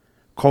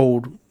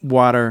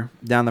water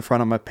down the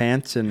front of my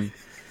pants, and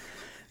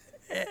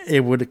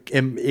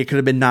it could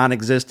have been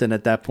non-existent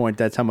at that point.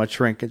 That's how much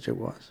shrinkage it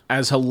was.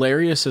 As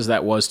hilarious as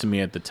that was to me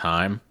at the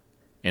time,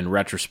 in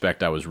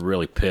retrospect, I was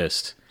really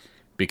pissed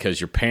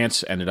because your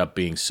pants ended up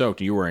being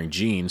soaked. You were wearing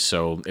jeans,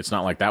 so it's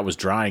not like that was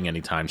drying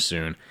anytime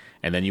soon.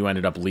 And then you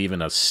ended up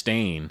leaving a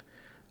stain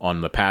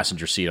on the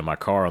passenger seat of my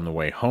car on the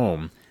way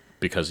home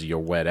because of your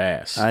wet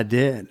ass. I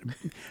did.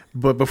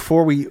 But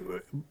before we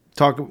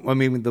talk,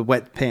 the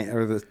wet pant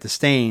or the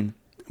stain,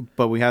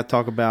 but we have to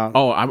talk about...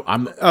 Oh,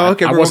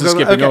 okay. I wasn't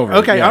skipping over.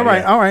 Okay,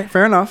 Yeah, all right,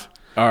 fair enough.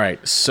 All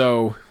right,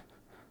 so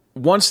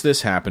once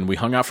this happened, we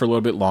hung out for a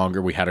little bit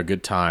longer. We had a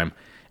good time.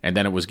 And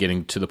then it was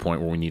getting to the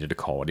point where we needed to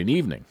call it an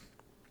evening.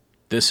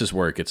 This is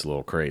where it gets a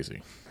little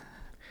crazy.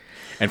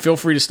 And feel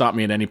free to stop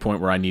me at any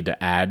point where I need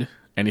to add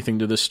anything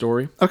to this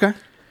story. Okay.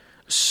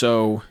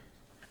 So,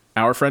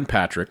 our friend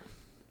Patrick,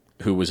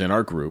 who was in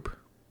our group,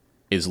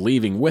 is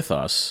leaving with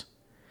us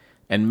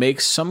and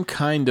makes some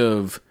kind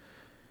of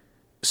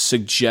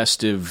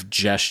suggestive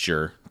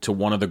gesture to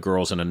one of the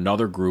girls in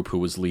another group who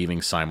was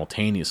leaving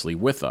simultaneously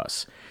with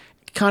us.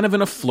 Kind of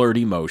in a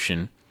flirty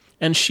motion.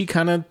 And she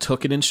kind of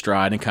took it in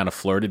stride and kind of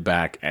flirted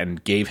back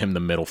and gave him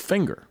the middle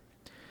finger.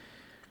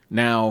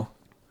 Now,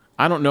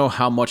 I don't know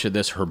how much of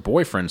this her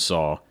boyfriend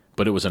saw,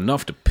 but it was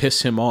enough to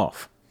piss him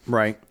off.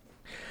 Right.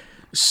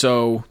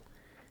 So,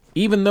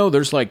 even though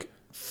there's like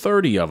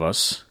 30 of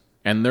us,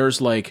 and there's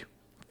like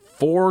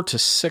 4 to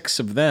 6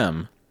 of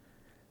them,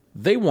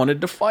 they wanted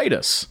to fight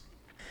us.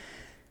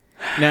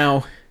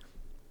 Now,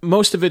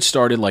 most of it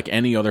started like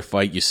any other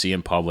fight you see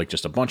in public,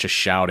 just a bunch of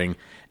shouting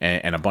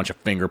and a bunch of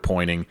finger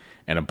pointing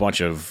and a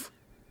bunch of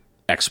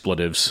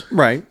expletives.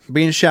 Right.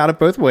 Being shouted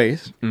both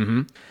ways.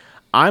 Mm-hmm.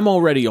 I'm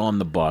already on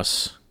the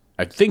bus.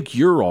 I think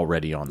you're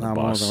already on the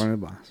bus. I'm on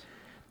the bus.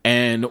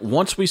 And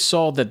once we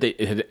saw that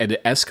it had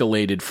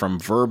escalated from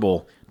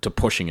verbal to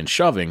pushing and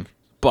shoving,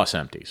 bus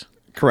empties.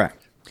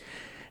 Correct.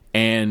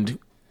 And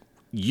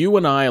you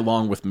and I,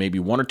 along with maybe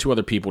 1 or 2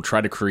 other people,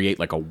 try to create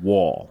like a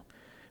wall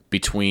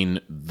between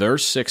their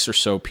 6 or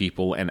so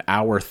people and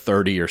our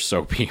 30 or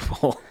so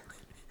people.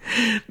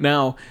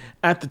 Now,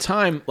 at the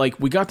time, like,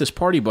 we got this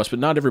party bus, but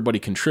not everybody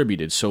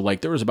contributed. So,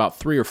 like, there was about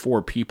 3 or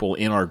 4 people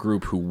in our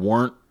group who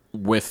weren't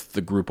with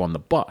the group on the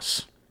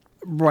bus.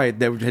 Right,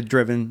 they had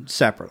driven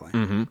separately.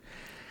 Mm-hmm.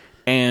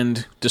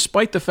 And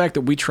despite the fact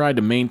that we tried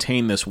to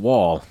maintain this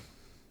wall,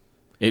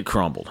 it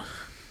crumbled.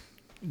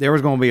 There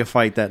was going to be a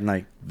fight that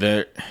night.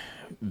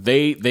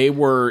 They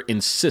were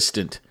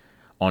insistent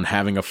on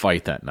having a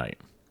fight that night.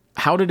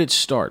 How did it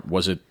start?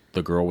 Was it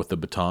the girl with the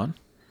baton?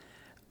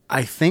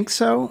 I think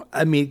so.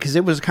 I mean, because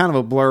it was kind of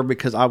a blur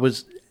because I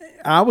was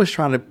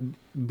trying to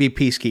be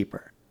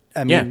peacekeeper.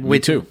 I mean, me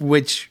too.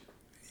 Which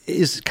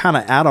is kind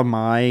of out of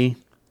my...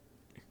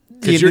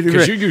 Because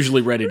you're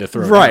usually ready to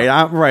throw. Right,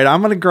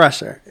 I'm an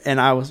aggressor,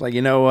 and I was like,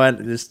 you know what,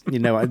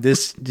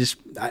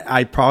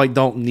 I probably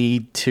don't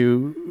need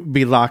to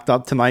be locked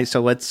up tonight,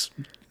 so let's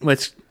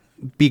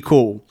be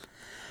cool.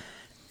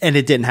 And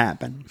it didn't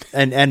happen,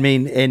 and I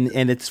mean,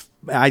 and it's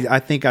I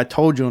think I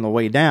told you on the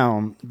way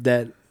down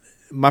that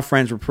my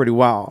friends were pretty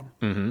wild,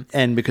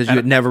 and because you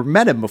had never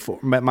met him before,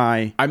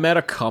 I met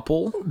a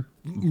couple,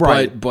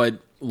 right, but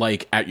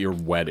like at your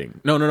wedding.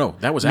 No,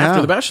 that was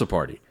after the bachelor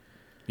party.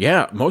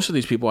 Yeah, most of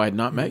these people I had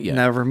not met yet.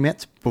 Never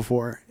met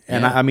before.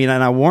 And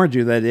I warned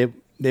you that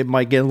it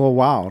might get a little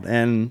wild.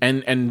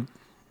 And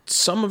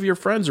some of your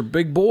friends are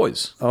big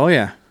boys. Oh,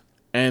 yeah.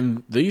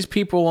 And these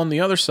people on the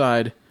other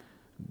side,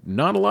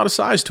 not a lot of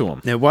size to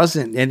them. It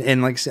wasn't.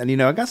 And like I said,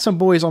 I got some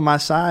boys on my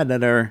side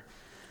that are,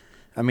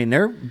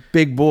 they're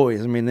big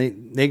boys. I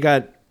mean, they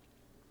got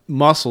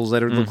muscles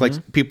that look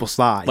like people's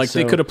thighs. Like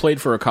they could have played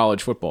for a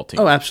college football team.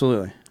 Oh,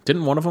 absolutely.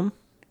 Didn't one of them?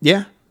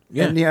 Yeah.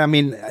 Yeah.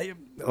 And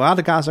a lot of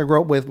the guys I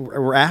grew up with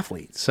were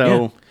athletes.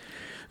 So,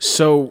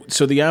 so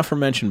the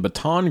aforementioned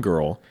baton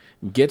girl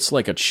gets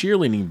like a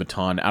cheerleading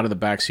baton out of the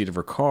backseat of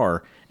her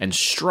car and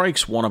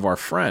strikes one of our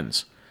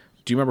friends.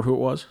 Do you remember who it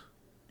was?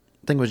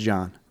 I think it was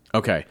John.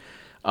 Okay.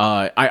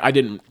 I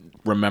didn't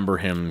remember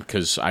him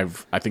because I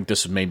think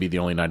this is maybe the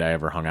only night I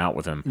ever hung out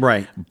with him.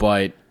 Right.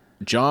 But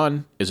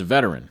John is a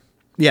veteran.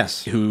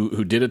 Yes.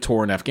 Who did a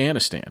tour in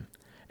Afghanistan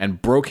and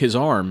broke his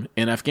arm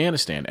in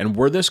Afghanistan. And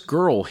where this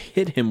girl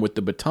hit him with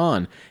the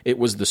baton, it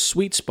was the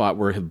sweet spot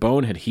where his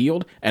bone had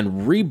healed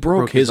and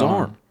re-broke his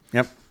arm.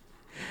 Yep.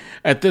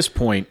 At this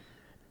point,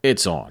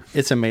 it's on.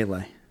 It's a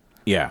melee.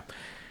 Yeah.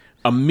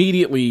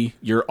 Immediately,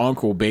 your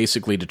uncle,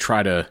 basically to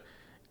try to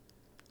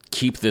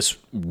keep this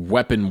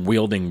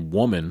weapon-wielding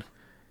woman,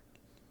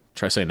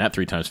 try saying that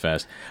 3 times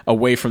fast,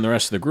 away from the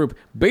rest of the group,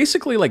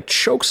 basically like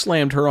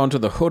choke-slammed her onto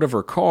the hood of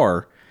her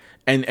car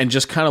and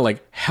just kind of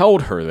like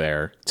held her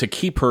there to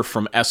keep her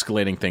from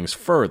escalating things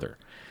further.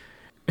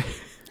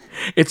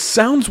 It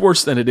sounds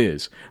worse than it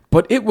is,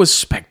 but it was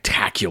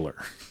spectacular.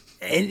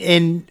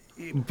 And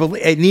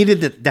it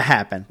needed to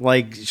happen.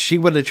 Like, she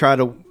would have tried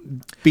to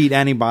beat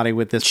anybody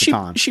with this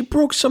baton. She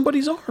broke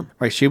somebody's arm.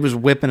 Right, she was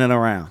whipping it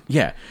around.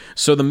 Yeah.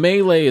 So the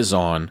melee is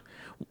on.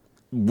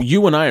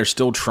 You and I are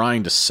still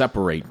trying to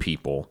separate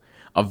people.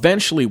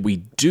 Eventually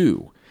we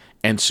do.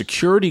 And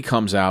security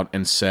comes out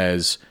and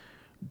says,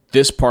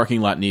 this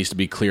parking lot needs to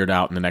be cleared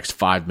out in the next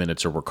 5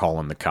 minutes or we're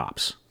calling the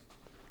cops.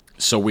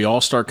 So we all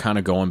start kind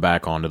of going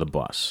back onto the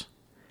bus.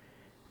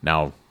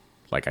 Now,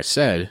 like I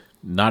said,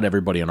 not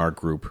everybody in our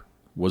group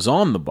was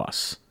on the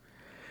bus.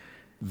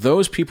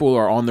 Those people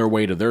are on their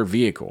way to their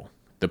vehicle.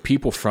 The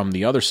people from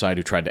the other side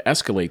who tried to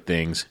escalate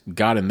things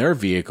got in their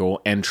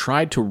vehicle and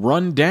tried to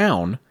run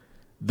down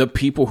the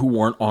people who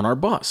weren't on our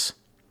bus.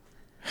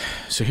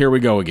 So here we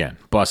go again.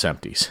 Bus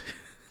empties.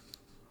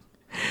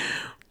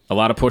 A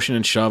lot of pushing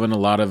and shoving, a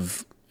lot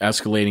of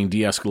escalating,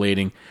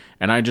 de-escalating.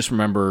 And I just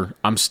remember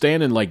I'm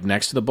standing like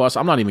next to the bus.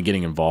 I'm not even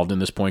getting involved in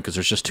this point because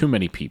there's just too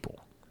many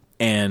people.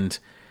 And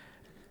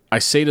I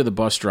say to the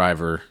bus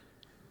driver,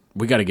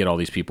 we got to get all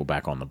these people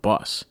back on the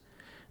bus.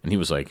 And he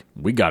was like,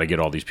 we got to get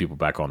all these people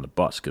back on the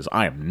bus because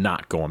I am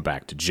not going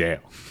back to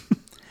jail.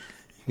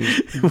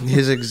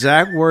 His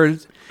exact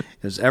words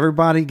is,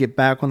 everybody get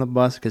back on the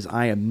bus because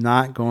I am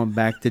not going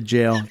back to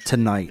jail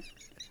tonight.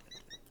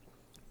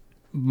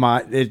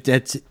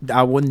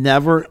 I will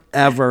never,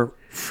 ever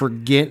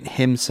forget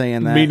him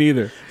saying that. Me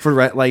neither.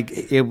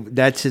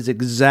 That's his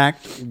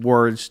exact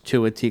words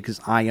to a T, because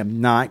I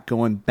am not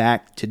going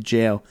back to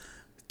jail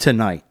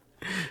tonight.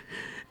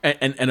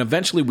 And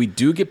eventually we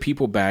do get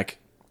people back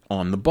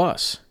on the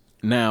bus.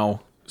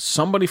 Now,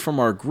 somebody from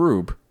our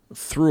group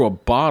threw a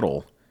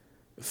bottle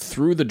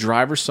through the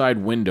driver's side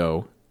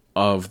window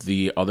of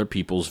the other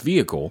people's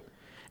vehicle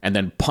and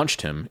then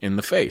punched him in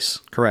the face.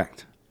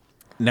 Correct.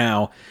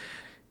 Now,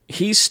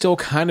 he's still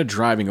kind of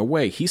driving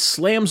away. He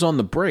slams on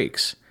the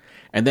brakes,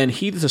 and then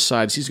he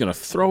decides he's going to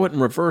throw it in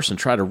reverse and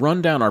try to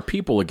run down our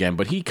people again,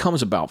 but he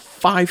comes about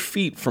 5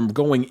 feet from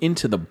going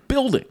into the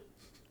building.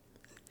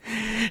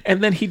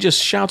 And then he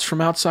just shouts from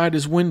outside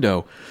his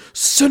window,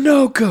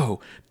 Sunoco,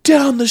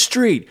 down the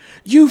street.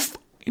 You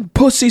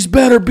pussies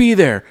better be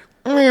there.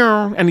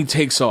 And he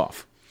takes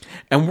off.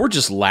 And we're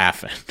just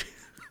laughing.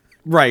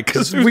 Right,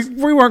 because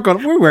we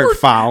weren't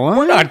following.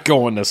 We're not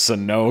going to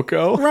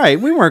Sunoco. Right,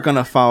 we weren't going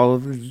to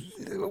follow.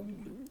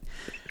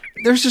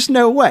 There's just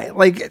no way.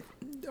 Like,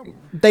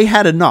 they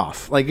had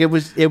enough. Like, it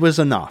was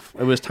enough.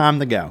 It was time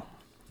to go.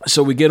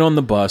 So we get on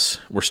the bus.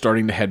 We're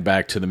starting to head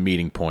back to the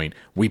meeting point.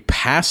 We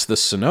pass the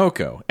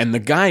Sunoco, and the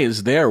guy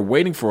is there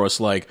waiting for us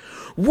like,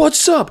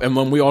 what's up? And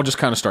then we all just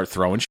kind of start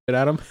throwing shit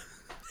at him.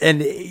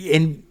 And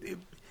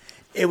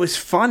it was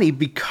funny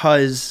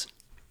because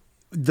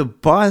the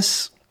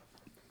bus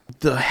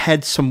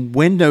had some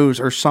windows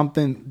or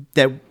something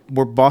that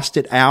were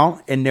busted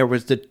out, and there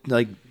was the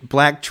like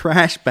black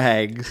trash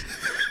bags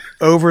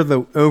over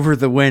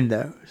the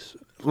windows.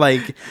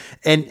 Like,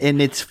 and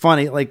it's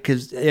funny, like,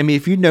 because I mean,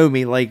 if you know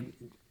me, like,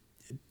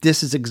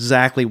 this is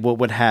exactly what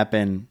would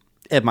happen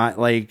at my,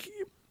 like,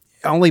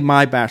 only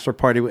my bachelor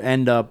party would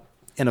end up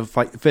in a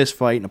fist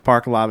fight in a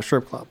parking lot of a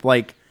strip club.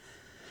 Like,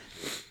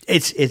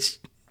 it's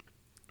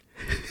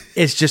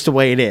just the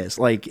way it is.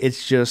 Like,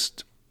 it's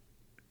just,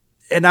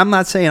 and I'm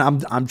not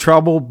saying I'm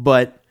trouble,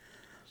 but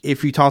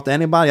if you talk to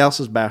anybody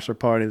else's bachelor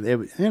party,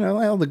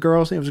 well, the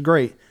girls, it was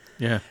great.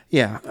 Yeah.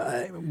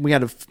 Yeah. We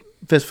had a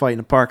fist fight in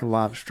the parking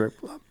lot of a strip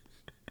club.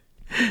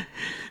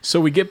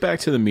 So we get back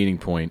to the meeting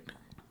point.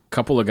 A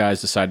couple of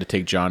guys decide to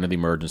take John to the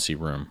emergency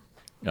room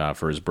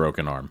for his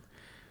broken arm.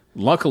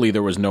 Luckily,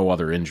 there was no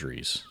other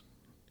injuries,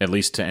 at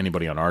least to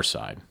anybody on our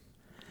side.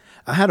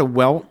 I had a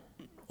welt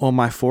on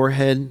my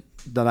forehead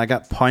that I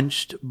got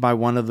punched by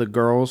one of the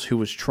girls who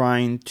was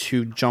trying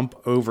to jump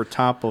over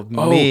top of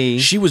me.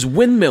 She was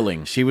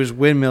windmilling. She was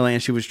windmilling,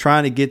 and she was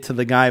trying to get to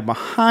the guy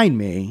behind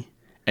me.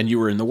 And you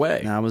were in the way.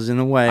 And I was in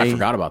the way. I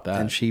forgot about that.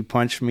 And she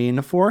punched me in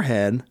the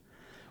forehead,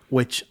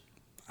 which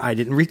I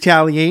didn't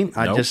retaliate.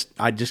 Nope.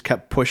 I just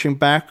kept pushing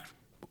back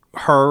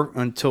her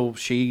until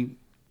she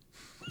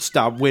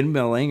stopped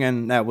windmilling,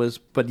 and that was.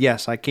 But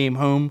yes, I came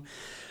home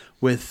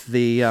with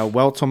the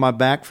welts on my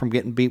back from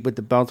getting beat with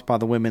the belts by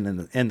the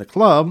women in the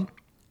club,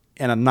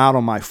 and a knot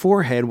on my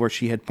forehead where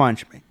she had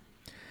punched me.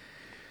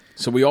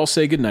 So we all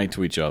say goodnight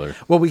to each other.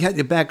 Well, we had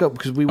to back up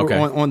because we were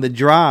on the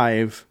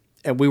drive,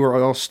 and we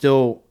were all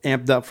still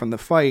amped up from the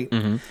fight.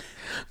 Mm-hmm.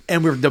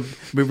 And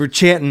we were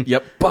chanting,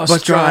 "Yep,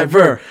 bus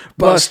driver,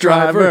 bus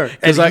driver,"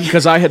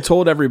 because I had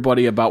told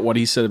everybody about what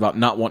he said about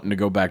not wanting to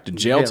go back to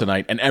jail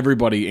tonight, and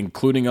everybody,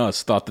 including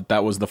us, thought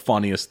that was the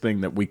funniest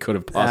thing that we could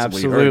have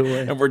possibly heard.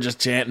 And we're just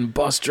chanting,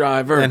 "Bus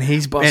driver," and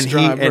he's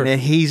driver,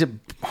 and he's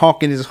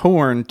honking his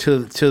horn to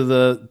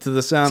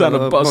the sound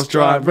of bus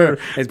driver.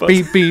 It's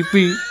beep beep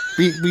beep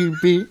beep beep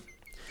beep.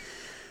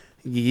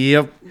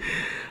 Yep.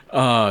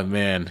 Oh,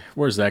 man.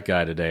 Where's that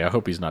guy today? I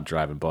hope he's not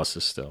driving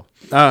buses still.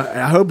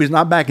 I hope he's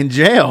not back in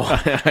jail.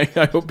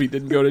 I hope he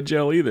didn't go to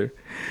jail either.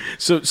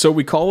 So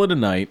we call it a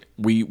night.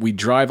 We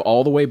drive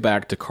all the way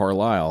back to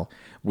Carlisle.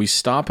 We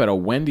stop at a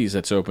Wendy's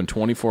that's open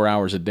 24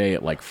 hours a day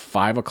at like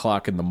 5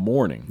 o'clock in the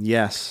morning.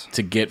 Yes.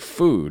 To get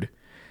food.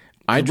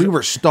 We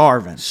were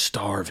starving.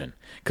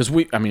 Because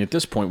at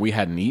this point, we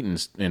hadn't eaten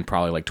in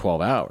probably like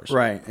 12 hours.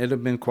 Right. It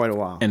had been quite a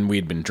while. And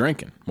we'd been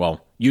drinking.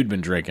 Well, you'd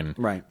been drinking.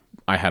 Right.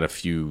 I had a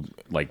few,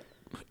 like,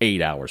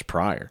 8 hours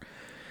prior.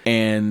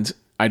 And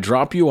I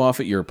drop you off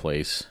at your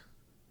place.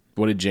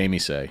 What did Jamie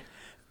say?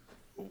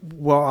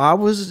 Well, I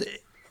was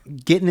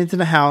getting into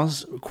the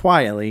house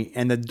quietly,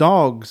 and the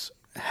dogs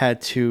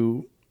had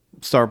to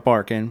start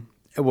barking.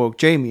 It woke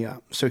Jamie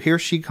up. So here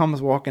she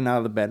comes walking out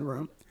of the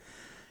bedroom.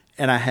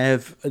 And I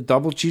have a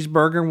double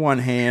cheeseburger in one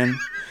hand,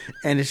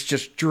 and it's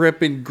just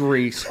dripping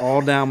grease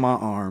all down my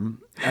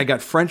arm. I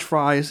got French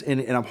fries, and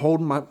I'm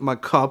holding my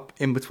cup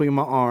in between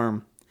my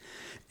arm.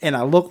 And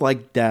I look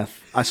like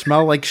death. I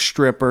smell like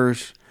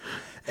strippers.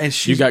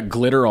 And you got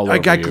glitter all over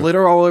you. I got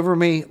glitter all over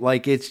me.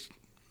 Like, it's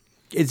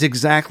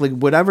exactly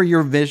whatever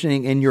you're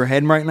visioning in your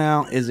head right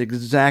now is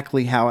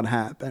exactly how it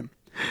happened.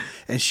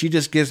 And she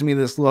just gives me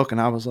this look, and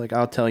I was like,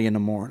 I'll tell you in the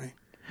morning.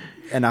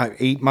 And I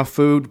ate my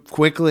food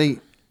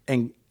quickly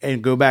and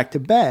go back to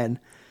bed.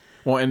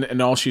 Well,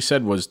 and all she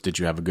said was, "Did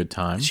you have a good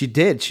time?" She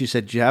did. She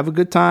said, "Did you have a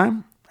good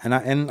time?" And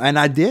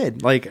I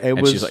did. Like,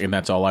 she's like, and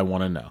that's all I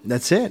want to know.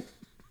 That's it.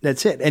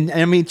 That's it. And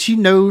I mean, she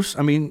knows,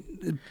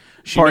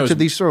 parts of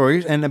these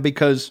stories, and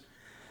because,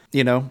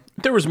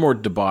 there was more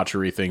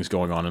debauchery things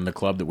going on in the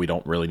club that we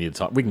don't really need to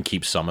talk. We can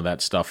keep some of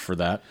that stuff for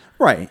that.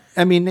 Right.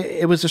 I mean,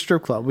 it was a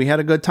strip club. We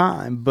had a good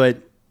time, but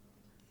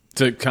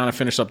to kind of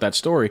finish up that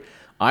story,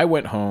 I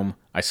went home,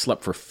 I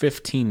slept for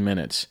 15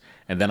 minutes,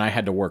 and then I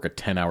had to work a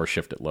 10-hour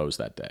shift at Lowe's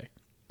that day.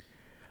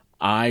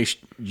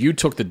 You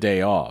took the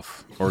day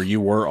off, or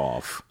you were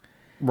off.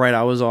 Right,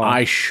 I was off.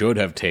 I should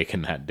have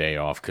taken that day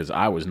off because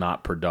I was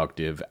not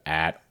productive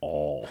at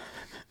all.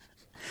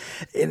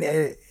 And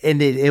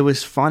it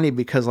was funny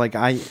because, like,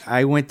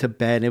 I went to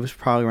bed. It was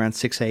probably around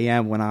 6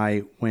 a.m. when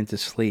I went to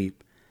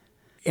sleep.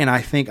 And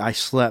I think I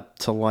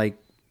slept till, like,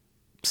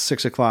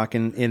 6 o'clock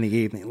in the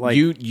evening. Like,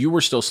 you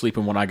were still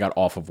sleeping when I got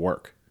off of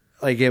work.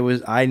 Like,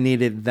 I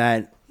needed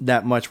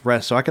that much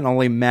rest. So I can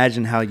only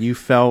imagine how you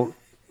felt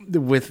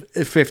with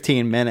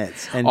 15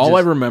 minutes. And all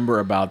I remember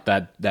about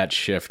that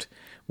shift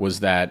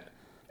was that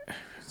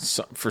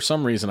for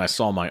some reason I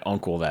saw my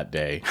uncle that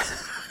day,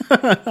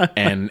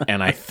 and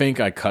I think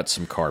I cut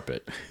some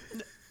carpet.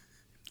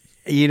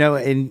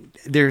 And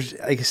there's,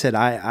 like I said,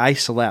 I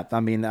slept. I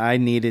mean, I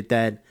needed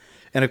that,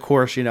 and of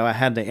course, I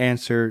had to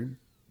answer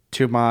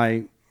to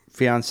my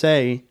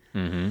fiance.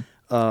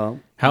 How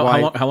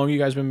long you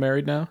guys been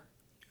married now?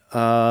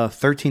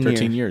 13 years.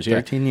 13 years, yeah.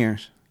 13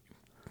 years.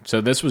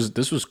 So this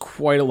was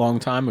quite a long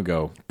time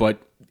ago, but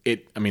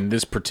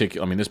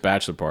this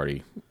bachelor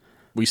party,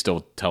 we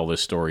still tell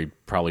this story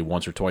probably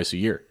once or twice a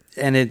year.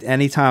 And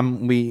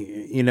anytime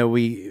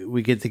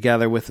we get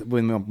together with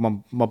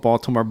my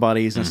Baltimore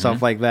buddies and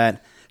stuff like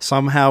that,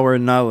 somehow or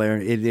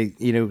another,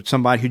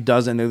 somebody who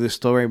doesn't know the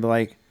story, but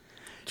like,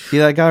 see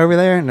that guy over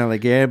there? And they're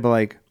like, yeah, but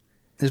like,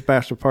 this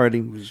bachelor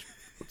party was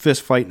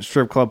fist fight in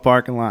strip club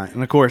parking lot.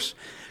 And of course,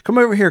 come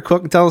over here,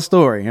 Cook, and tell the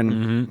story.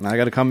 And I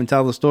got to come and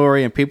tell the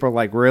story. And people are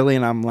like, really?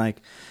 And I'm like,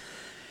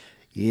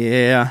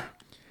 yeah.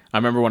 I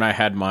remember when I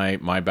had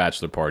my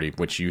bachelor party,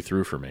 which you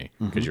threw for me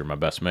because you're my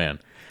best man.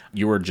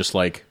 You were just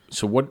like,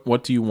 so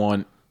what do you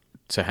want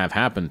to have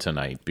happen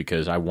tonight?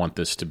 Because I want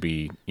this to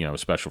be,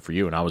 special for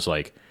you. And I was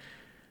like,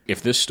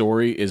 if this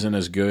story isn't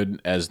as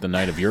good as the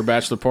night of your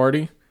bachelor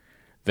party,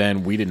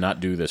 then we did not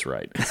do this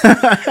right.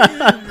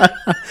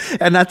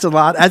 And that's a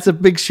lot. That's a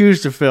big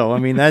shoes to fill. I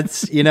mean,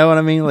 that's, you know what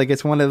I mean? Like,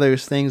 it's one of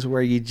those things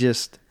where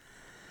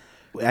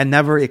I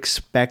never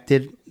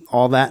expected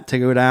all that to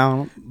go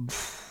down.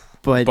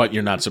 But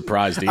you're not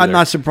surprised either. I'm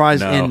not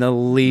surprised in the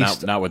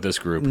least. Not with this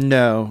group.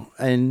 No.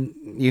 And,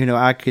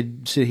 I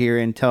could sit here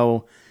and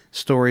tell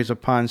stories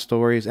upon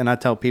stories. And I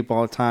tell people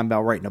all the time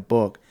about writing a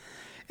book.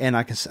 And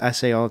I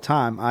say all the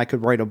time, I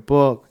could write a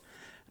book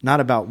not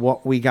about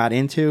what we got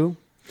into,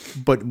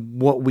 but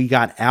what we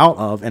got out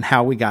of and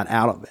how we got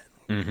out of it.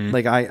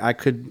 Like, I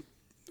could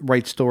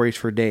write stories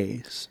for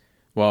days.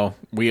 Well,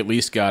 we at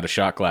least got a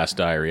shot glass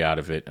diary out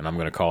of it, and I'm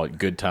going to call it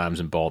Good Times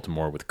in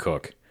Baltimore with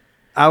Cook.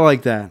 I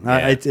like that.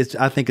 Yeah.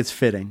 I think it's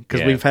fitting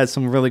because we've had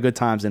some really good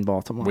times in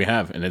Baltimore. We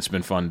have, and it's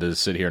been fun to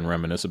sit here and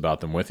reminisce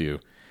about them with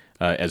you,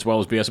 as well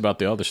as BS about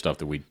the other stuff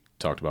that we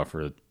talked about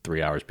for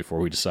 3 hours before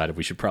we decided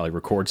we should probably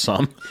record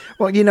some.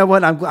 Well, you know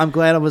what? I'm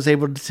glad I was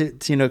able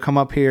to come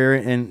up here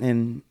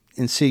and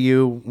see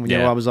you.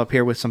 I was up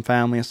here with some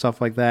family and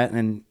stuff like that,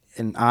 and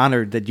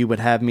honored that you would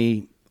have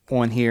me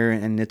on here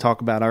and to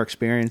talk about our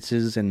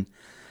experiences. And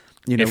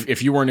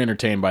if you weren't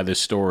entertained by this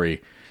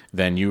story,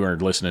 then you are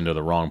listening to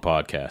the wrong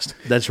podcast.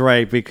 That's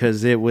right,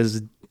 because it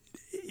was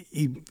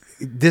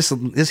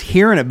this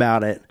hearing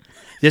about it.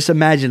 Just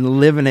imagine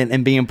living it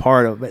and being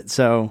part of it.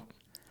 So,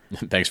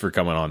 thanks for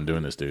coming on and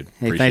doing this, dude.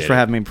 Hey, thanks for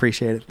having me.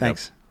 Appreciate it.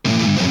 Thanks.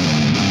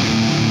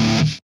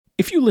 Yep.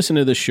 If you listen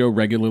to this show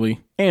regularly,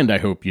 and I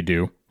hope you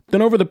do,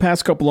 then over the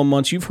past couple of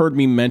months, you've heard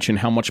me mention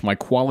how much my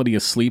quality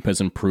of sleep has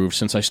improved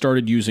since I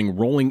started using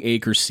Rolling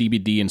Acres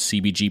CBD and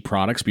CBG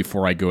products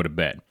before I go to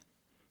bed.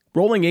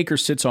 Rolling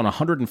Acres sits on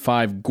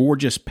 105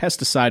 gorgeous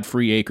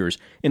pesticide-free acres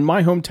in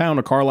my hometown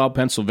of Carlisle,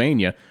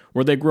 Pennsylvania,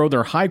 where they grow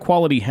their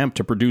high-quality hemp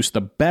to produce the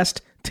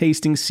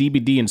best-tasting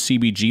CBD and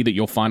CBG that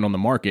you'll find on the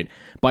market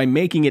by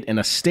making it in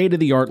a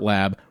state-of-the-art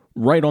lab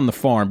right on the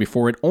farm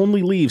before it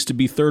only leaves to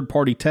be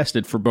third-party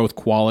tested for both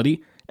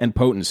quality and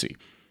potency.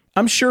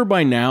 I'm sure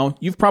by now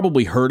you've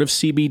probably heard of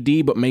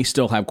CBD but may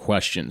still have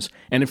questions,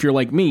 and if you're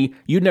like me,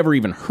 you'd never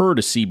even heard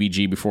of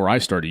CBG before I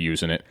started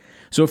using it.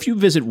 So if you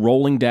visit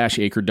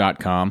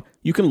rolling-acre.com,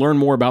 you can learn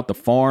more about the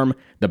farm,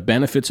 the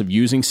benefits of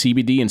using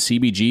CBD and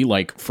CBG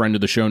like friend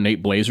of the show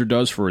Nate Blazer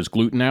does for his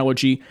gluten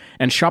allergy,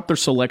 and shop their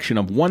selection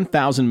of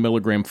 1,000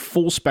 milligram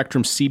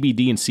full-spectrum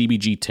CBD and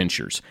CBG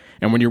tinctures.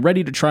 And when you're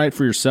ready to try it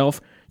for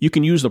yourself, you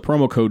can use the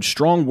promo code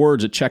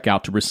STRONGWORDS at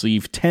checkout to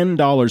receive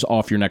 $10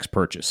 off your next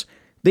purchase.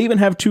 They even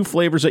have 2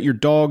 flavors that your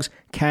dogs,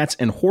 cats,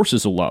 and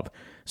horses will love.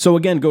 So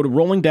again, go to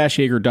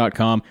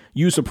rolling-acre.com,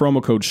 use the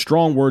promo code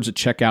STRONGWORDS at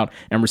checkout,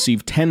 and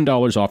receive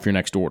 $10 off your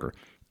next order.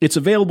 It's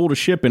available to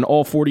ship in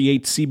all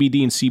 48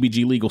 CBD and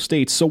CBG legal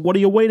states, so what are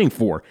you waiting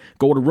for?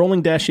 Go to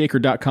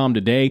rolling-acre.com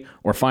today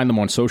or find them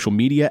on social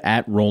media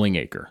at Rolling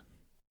Acre.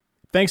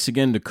 Thanks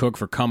again to Cook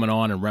for coming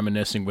on and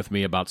reminiscing with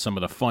me about some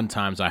of the fun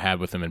times I had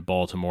with him in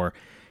Baltimore.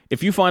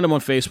 If you find him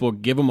on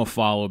Facebook, give him a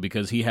follow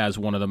because he has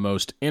one of the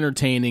most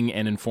entertaining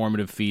and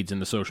informative feeds in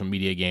the social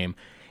media game.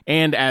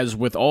 And as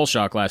with all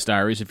Shot Glass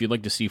Diaries, if you'd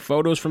like to see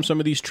photos from some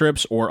of these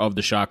trips or of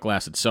the shot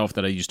glass itself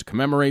that I used to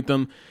commemorate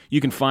them,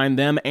 you can find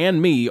them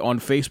and me on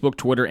Facebook,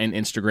 Twitter, and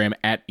Instagram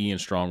at Ian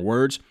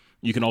Strongwords.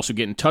 You can also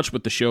get in touch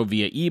with the show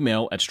via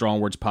email at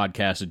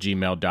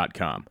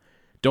strongwordspodcast@gmail.com.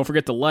 Don't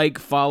forget to like,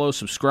 follow,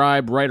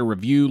 subscribe, write a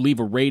review,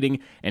 leave a rating,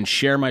 and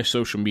share my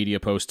social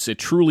media posts. It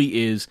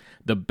truly is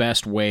the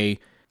best way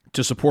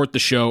to support the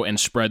show and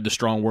spread the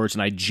strong words,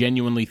 and I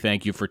genuinely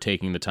thank you for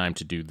taking the time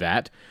to do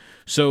that.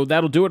 So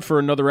that'll do it for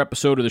another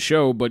episode of the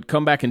show, but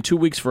come back in 2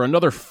 weeks for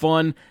another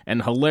fun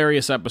and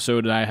hilarious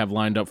episode that I have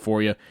lined up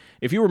for you.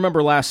 If you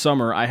remember last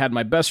summer, I had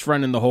my best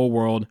friend in the whole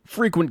world,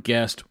 frequent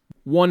guest,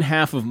 one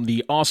half of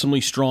the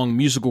awesomely strong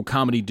musical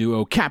comedy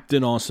duo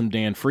Captain Awesome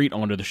Dan Freet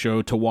onto the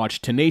show to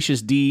watch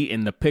Tenacious D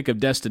in The Pick of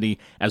Destiny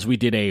as we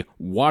did a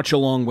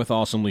watch-along with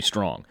Awesomely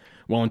Strong.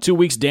 Well, in 2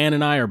 weeks, Dan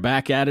and I are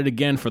back at it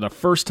again for the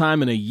first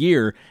time in a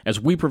year as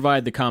we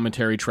provide the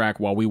commentary track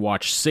while we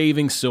watch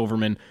Saving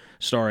Silverman.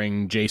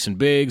 starring Jason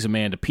Biggs,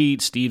 Amanda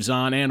Peet, Steve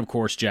Zahn, and of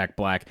course Jack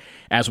Black,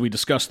 as we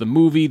discuss the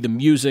movie, the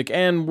music,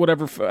 and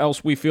whatever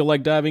else we feel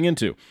like diving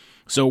into.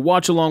 So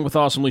watch along with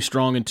Awesomely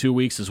Strong in 2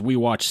 weeks as we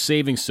watch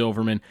Saving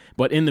Silverman,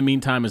 but in the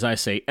meantime, as I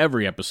say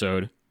every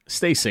episode,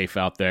 stay safe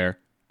out there,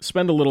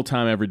 spend a little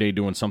time every day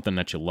doing something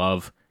that you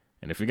love,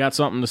 and if you got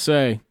something to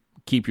say,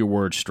 keep your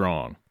words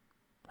strong.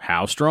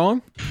 How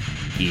strong?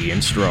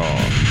 Ian Strong.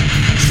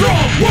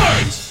 Strong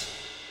words!